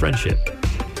more about friendship.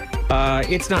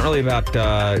 It's not really about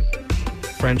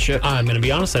friendship. I'm going to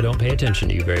be honest, I don't pay attention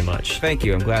to you very much. Thank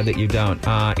you. I'm glad that you don't.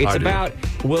 It's about,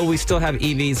 will we still have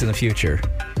EVs in the future?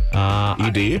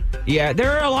 ED? Yeah,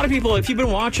 there are a lot of people, if you've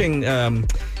been watching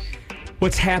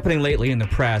what's happening lately in the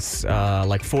press,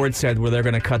 like Ford said, where they're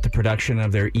going to cut the production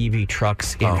of their EV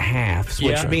trucks in half,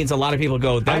 which means a lot of people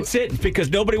go, that's it, because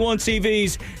nobody wants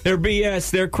EVs. They're BS.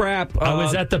 They're crap. I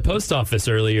was at the post office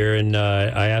earlier, and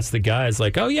I asked the guys,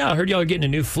 like, oh, yeah, I heard y'all are getting a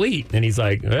new fleet. And he's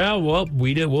like, well,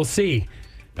 we'll see.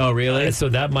 Oh, really? So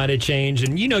that might have changed.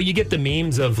 And, you get the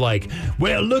memes of like,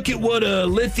 well, look at what a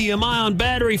lithium-ion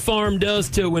battery farm does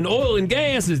to when oil and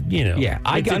gas is, Yeah,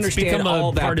 I understand it's become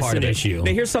all a that partisan part of it. issue.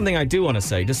 Now, here's something I do want to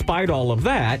say. Despite all of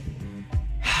that,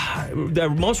 the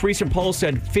most recent poll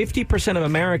said 50% of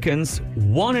Americans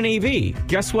want an EV.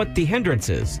 Guess what the hindrance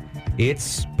is?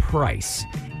 It's price.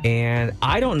 And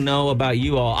I don't know about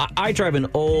you all. I drive an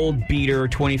old beater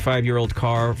 25-year-old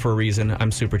car for a reason.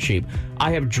 I'm super cheap.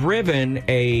 I have driven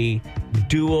a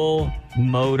dual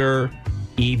motor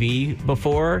EV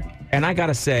before, and I got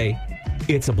to say,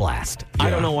 it's a blast. Yeah. I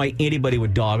don't know why anybody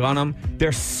would dog on them.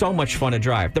 They're so much fun to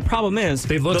drive. The problem is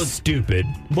they look stupid.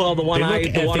 Well, the one I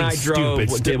drove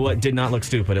did not look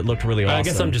stupid. It looked really awesome. I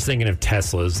guess I'm just thinking of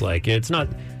Teslas. Like, it's not.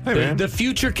 The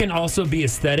future can also be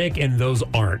aesthetic, and those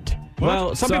aren't.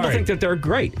 Well, some people think that they're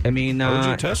great. I mean,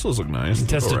 Teslas look nice.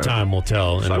 Test of time will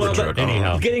tell.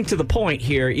 Anyhow, getting to the point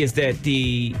here is that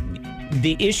the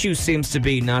issue seems to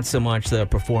be not so much the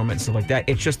performance and like that.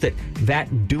 It's just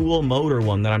that dual motor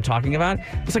one that I'm talking about.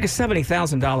 It's like a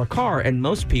 $70,000 car, and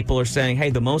most people are saying, "Hey,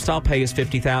 the most I'll pay is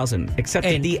 $50,000." Except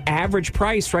that the average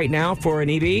price right now for an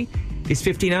EV is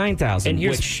 $59,000,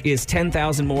 which is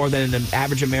 $10,000 more than an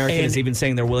average American is even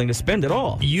saying they're willing to spend at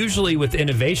all. Usually, with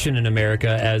innovation in America,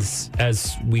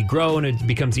 as we grow and it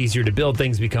becomes easier to build,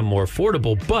 things become more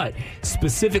affordable. But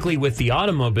specifically with the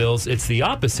automobiles, it's the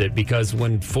opposite, because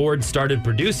when Ford started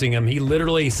producing them, he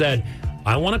literally said,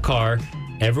 "I want a car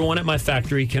everyone at my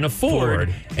factory can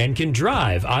afford and can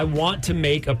drive. I want to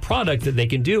make a product that they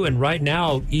can do." And right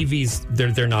now, EVs,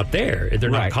 they're not there.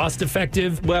 They're not cost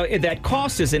effective. Well, that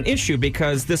cost is an issue,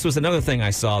 because this was another thing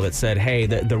I saw that said, hey,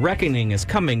 the reckoning is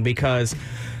coming, because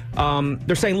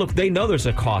they're saying, look, they know there's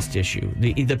a cost issue.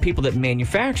 The people that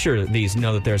manufacture these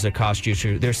know that there's a cost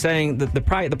issue. They're saying that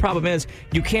the problem is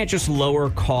you can't just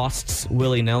lower costs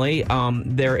willy-nilly.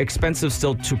 They're expensive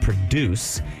still to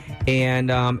produce. And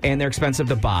they're expensive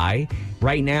to buy.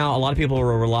 Right now, a lot of people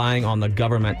are relying on the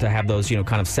government to have those,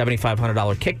 kind of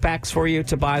 $7,500 kickbacks for you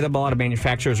to buy them. A lot of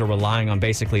manufacturers are relying on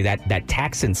basically that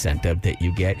tax incentive that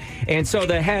you get. And so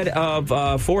the head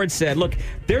of Ford said, look,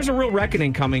 there's a real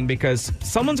reckoning coming, because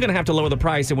someone's going to have to lower the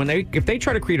price. And if they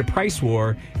try to create a price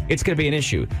war, it's going to be an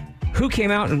issue. Who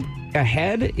came out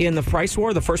ahead in the price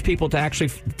war, the first people to actually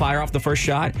fire off the first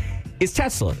shot, is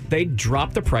Tesla. They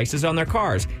dropped the prices on their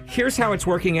cars. Here's how it's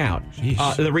working out.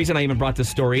 The reason I even brought this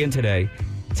story in today,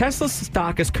 Tesla's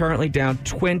stock is currently down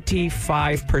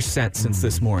 25% since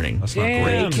this morning. That's not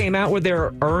great. They came out with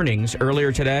their earnings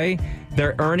earlier today.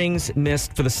 Their earnings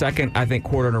missed for the second, I think,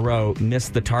 quarter in a row,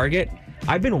 missed the target.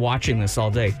 I've been watching this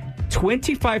all day.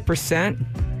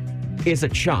 25% is a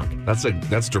chunk.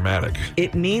 That's dramatic.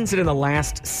 It means that in the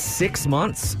last 6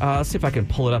 months, let's see if I can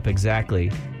pull it up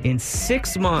exactly. In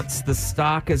 6 months, the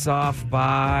stock is off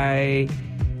by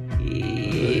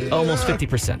almost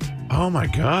 50%. Oh my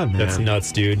God, man. That's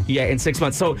nuts, dude. Yeah, in 6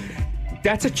 months. So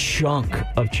that's a chunk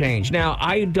of change. Now,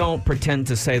 I don't pretend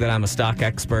to say that I'm a stock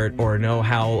expert or know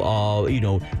how,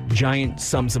 giant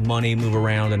sums of money move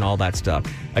around and all that stuff.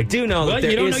 I do know that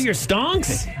you don't know your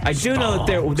stonks? I do know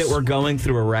that we're going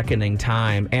through a reckoning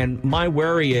time, and my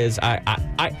worry is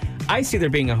I see there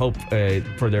being a hope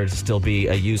for there to still be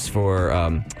a use for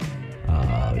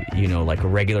like a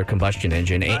regular combustion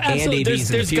engine and EVs in the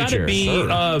future. There's got to be,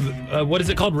 what is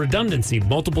it called? Redundancy.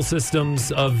 Multiple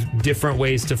systems of different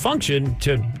ways to function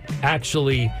to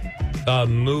actually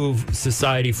move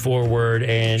society forward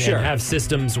and have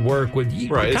systems work with you.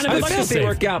 Right. I like that they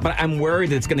work out, but I'm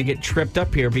worried that it's going to get tripped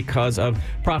up here because of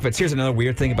profits. Here's another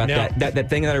weird thing about that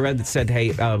thing that I read that said, hey,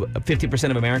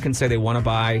 50% of Americans say they want to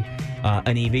buy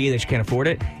an EV, they just can't afford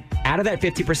it. Out of that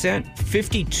 50%,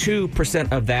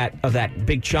 52% of that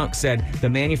big chunk said the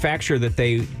manufacturer that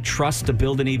they trust to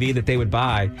build an EV that they would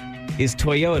buy is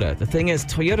Toyota. The thing is,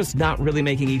 Toyota's not really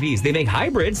making EVs. They make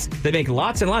hybrids. They make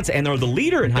lots and lots, and they're the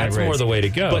leader in hybrids. That's more the way to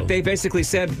go. But they basically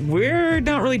said, we're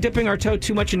not really dipping our toe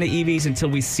too much into EVs until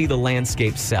we see the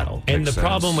landscape settle. And the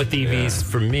problem with EVs,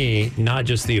 for me, not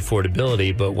just the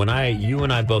affordability, but when you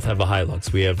and I both have a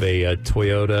Hilux. We have a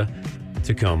Toyota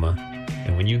Tacoma,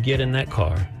 and when you get in that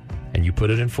car, and you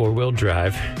put it in 4-wheel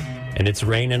drive, and it's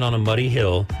raining on a muddy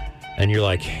hill, and you're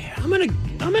like, I'm gonna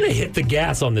hit the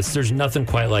gas on this. There's nothing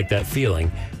quite like that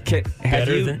feeling.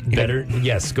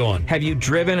 Yes, go on. Have you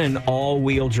driven an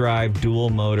all-wheel drive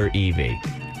dual motor EV?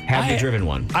 Have you driven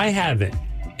one? I haven't.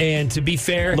 And to be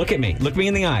fair, look at me. Look me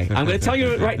in the eye. I'm going to tell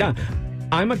you right now.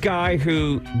 I'm a guy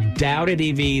who doubted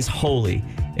EVs wholly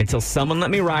until someone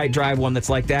let me drive one that's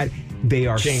like that. They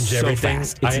are so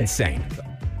fast. It's insane.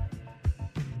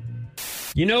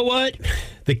 You know what?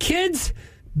 The kids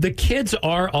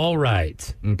are all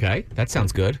right. Okay, that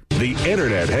sounds good. The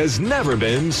internet has never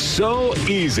been so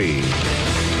easy.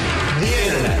 The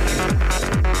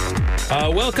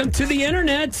internet. Welcome to the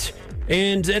internet.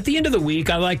 And at the end of the week,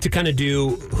 I like to kind of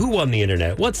do who won the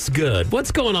internet? What's good?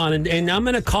 What's going on? And I'm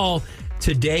going to call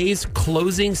today's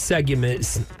closing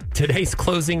segment, today's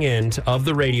closing end of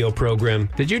the radio program.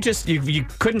 Did you just, you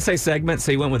couldn't say segment,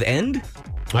 so you went with end?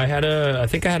 I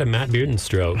think I had a Matt Bearden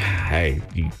stroke. Hey,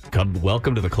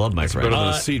 welcome to the club, my friend. Better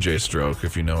than a CJ stroke,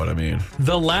 if you know what I mean.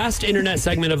 The last internet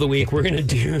segment of the week, we're gonna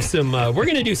do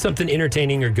something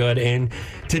entertaining or good, and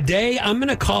today I'm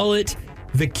gonna call it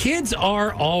 "The Kids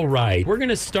Are All Right." We're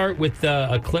gonna start with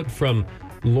a clip from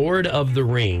Lord of the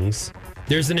Rings.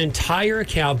 There's an entire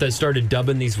account that started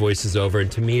dubbing these voices over,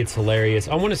 and to me, it's hilarious.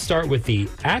 I want to start with the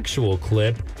actual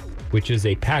clip, which is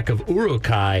a pack of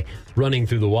Uruk-hai running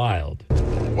through the wild.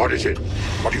 What is it?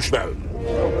 What do you smell?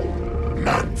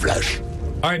 Man flesh.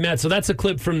 All right, Matt, so that's a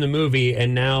clip from the movie,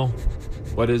 and now...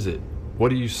 What is it? What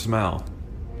do you smell?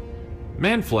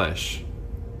 Man flesh.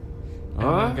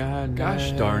 Oh my God,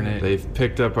 gosh darn it. They've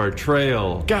picked up our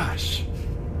trail. Gosh.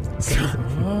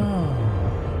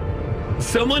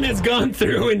 Someone has gone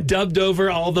through and dubbed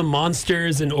over all the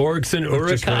monsters and orcs and Uruk-hai.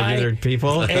 Just regular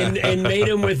people. and made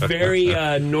them with very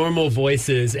normal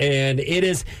voices. And it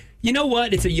is... You know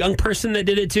what? It's a young person that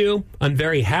did it too. I'm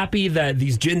very happy that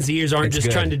these Gen Zers aren't just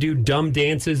trying to do dumb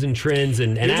dances and trends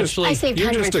and actually... I saved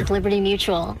hundreds with Liberty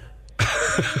Mutual. God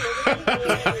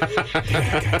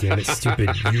damn it, stupid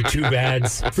YouTube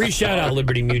ads. Free shout out,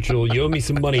 Liberty Mutual. You owe me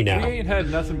some money now. We ain't had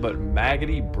nothing but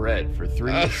maggoty bread for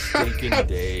 3 stinking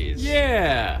days.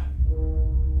 Yeah.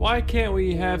 Why can't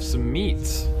we have some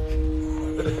meats?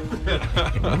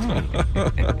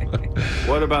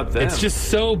 What about them? It's just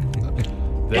so...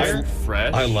 They're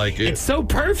fresh. I like it. It's so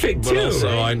perfect, too. But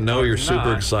also, I know you're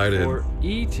super excited. For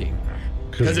eating.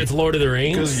 Because it's Lord of the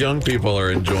Rings? Because young people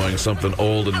are enjoying something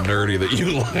old and nerdy that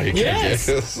you like.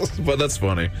 Yes. But that's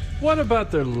funny. What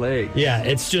about their legs? Yeah,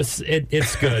 it's just,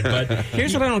 it's good. But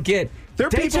here's what I don't get. They're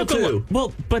people too.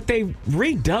 But they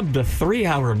redubbed the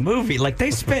 3-hour movie. Like they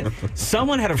spent.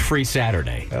 Someone had a free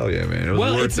Saturday. Hell yeah, man! It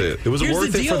was worth it. It was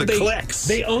worth it for the clicks.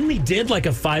 They only did like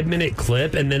a 5-minute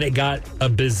clip, and then it got a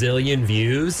bazillion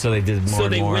views. So they did more. So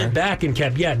they went back and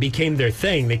kept. Yeah, it became their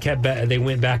thing. They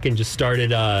went back and just started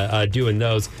doing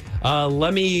those.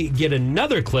 Let me get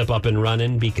another clip up and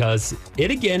running because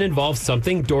it again involves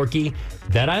something dorky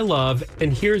that I love.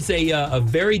 And here's a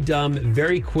very dumb,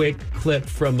 very quick clip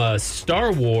from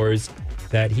Star Wars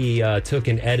that he took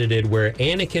and edited where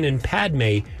Anakin and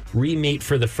Padme re-meet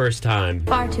for the first time.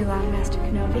 Far too long, Master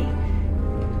Kenobi.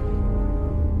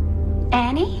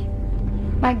 Annie?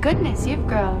 My goodness, you've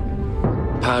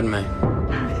grown. Pardon me.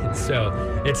 So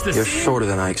it's the You're scene, shorter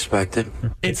than I expected.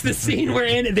 it's the scene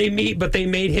where they meet, but they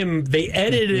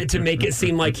edited it to make it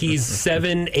seem like he's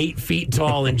 7-8 feet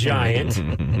tall and giant.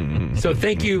 So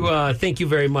thank you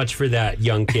very much for that,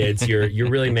 young kids. You're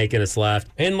really making us laugh.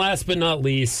 And last but not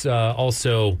least,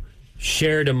 also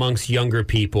shared amongst younger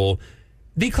people,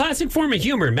 the classic form of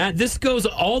humor, Matt. This goes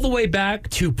all the way back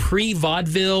to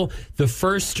pre-vaudeville, the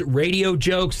first radio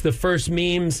jokes, the first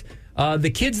memes.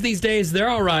 The kids these days, they're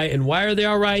all right. And why are they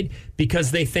all right?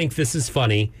 Because they think this is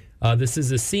funny. This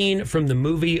is a scene from the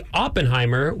movie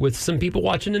Oppenheimer with some people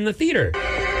watching in the theater.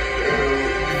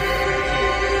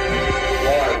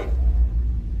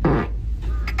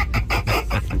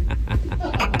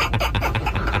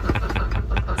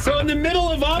 So in the middle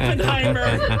of Oppenheimer,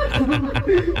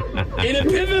 in a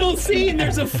pivotal scene,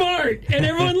 there's a fart, and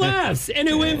everyone laughs, and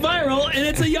it went viral, and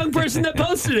it's a young person that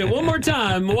posted it. One more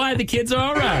time, why the kids are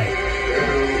all right.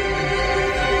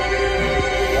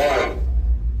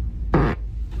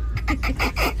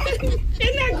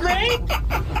 Isn't that great?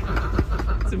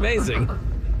 It's amazing.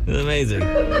 It's amazing.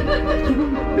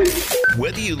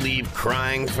 Whether you leave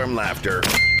crying from laughter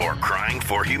or crying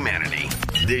for humanity,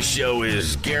 this show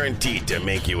is guaranteed to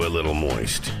make you a little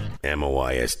moist.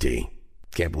 M-O-I-S-T.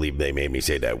 Can't believe they made me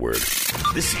say that word.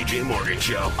 The CJ Morgan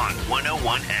Show on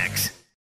 101X.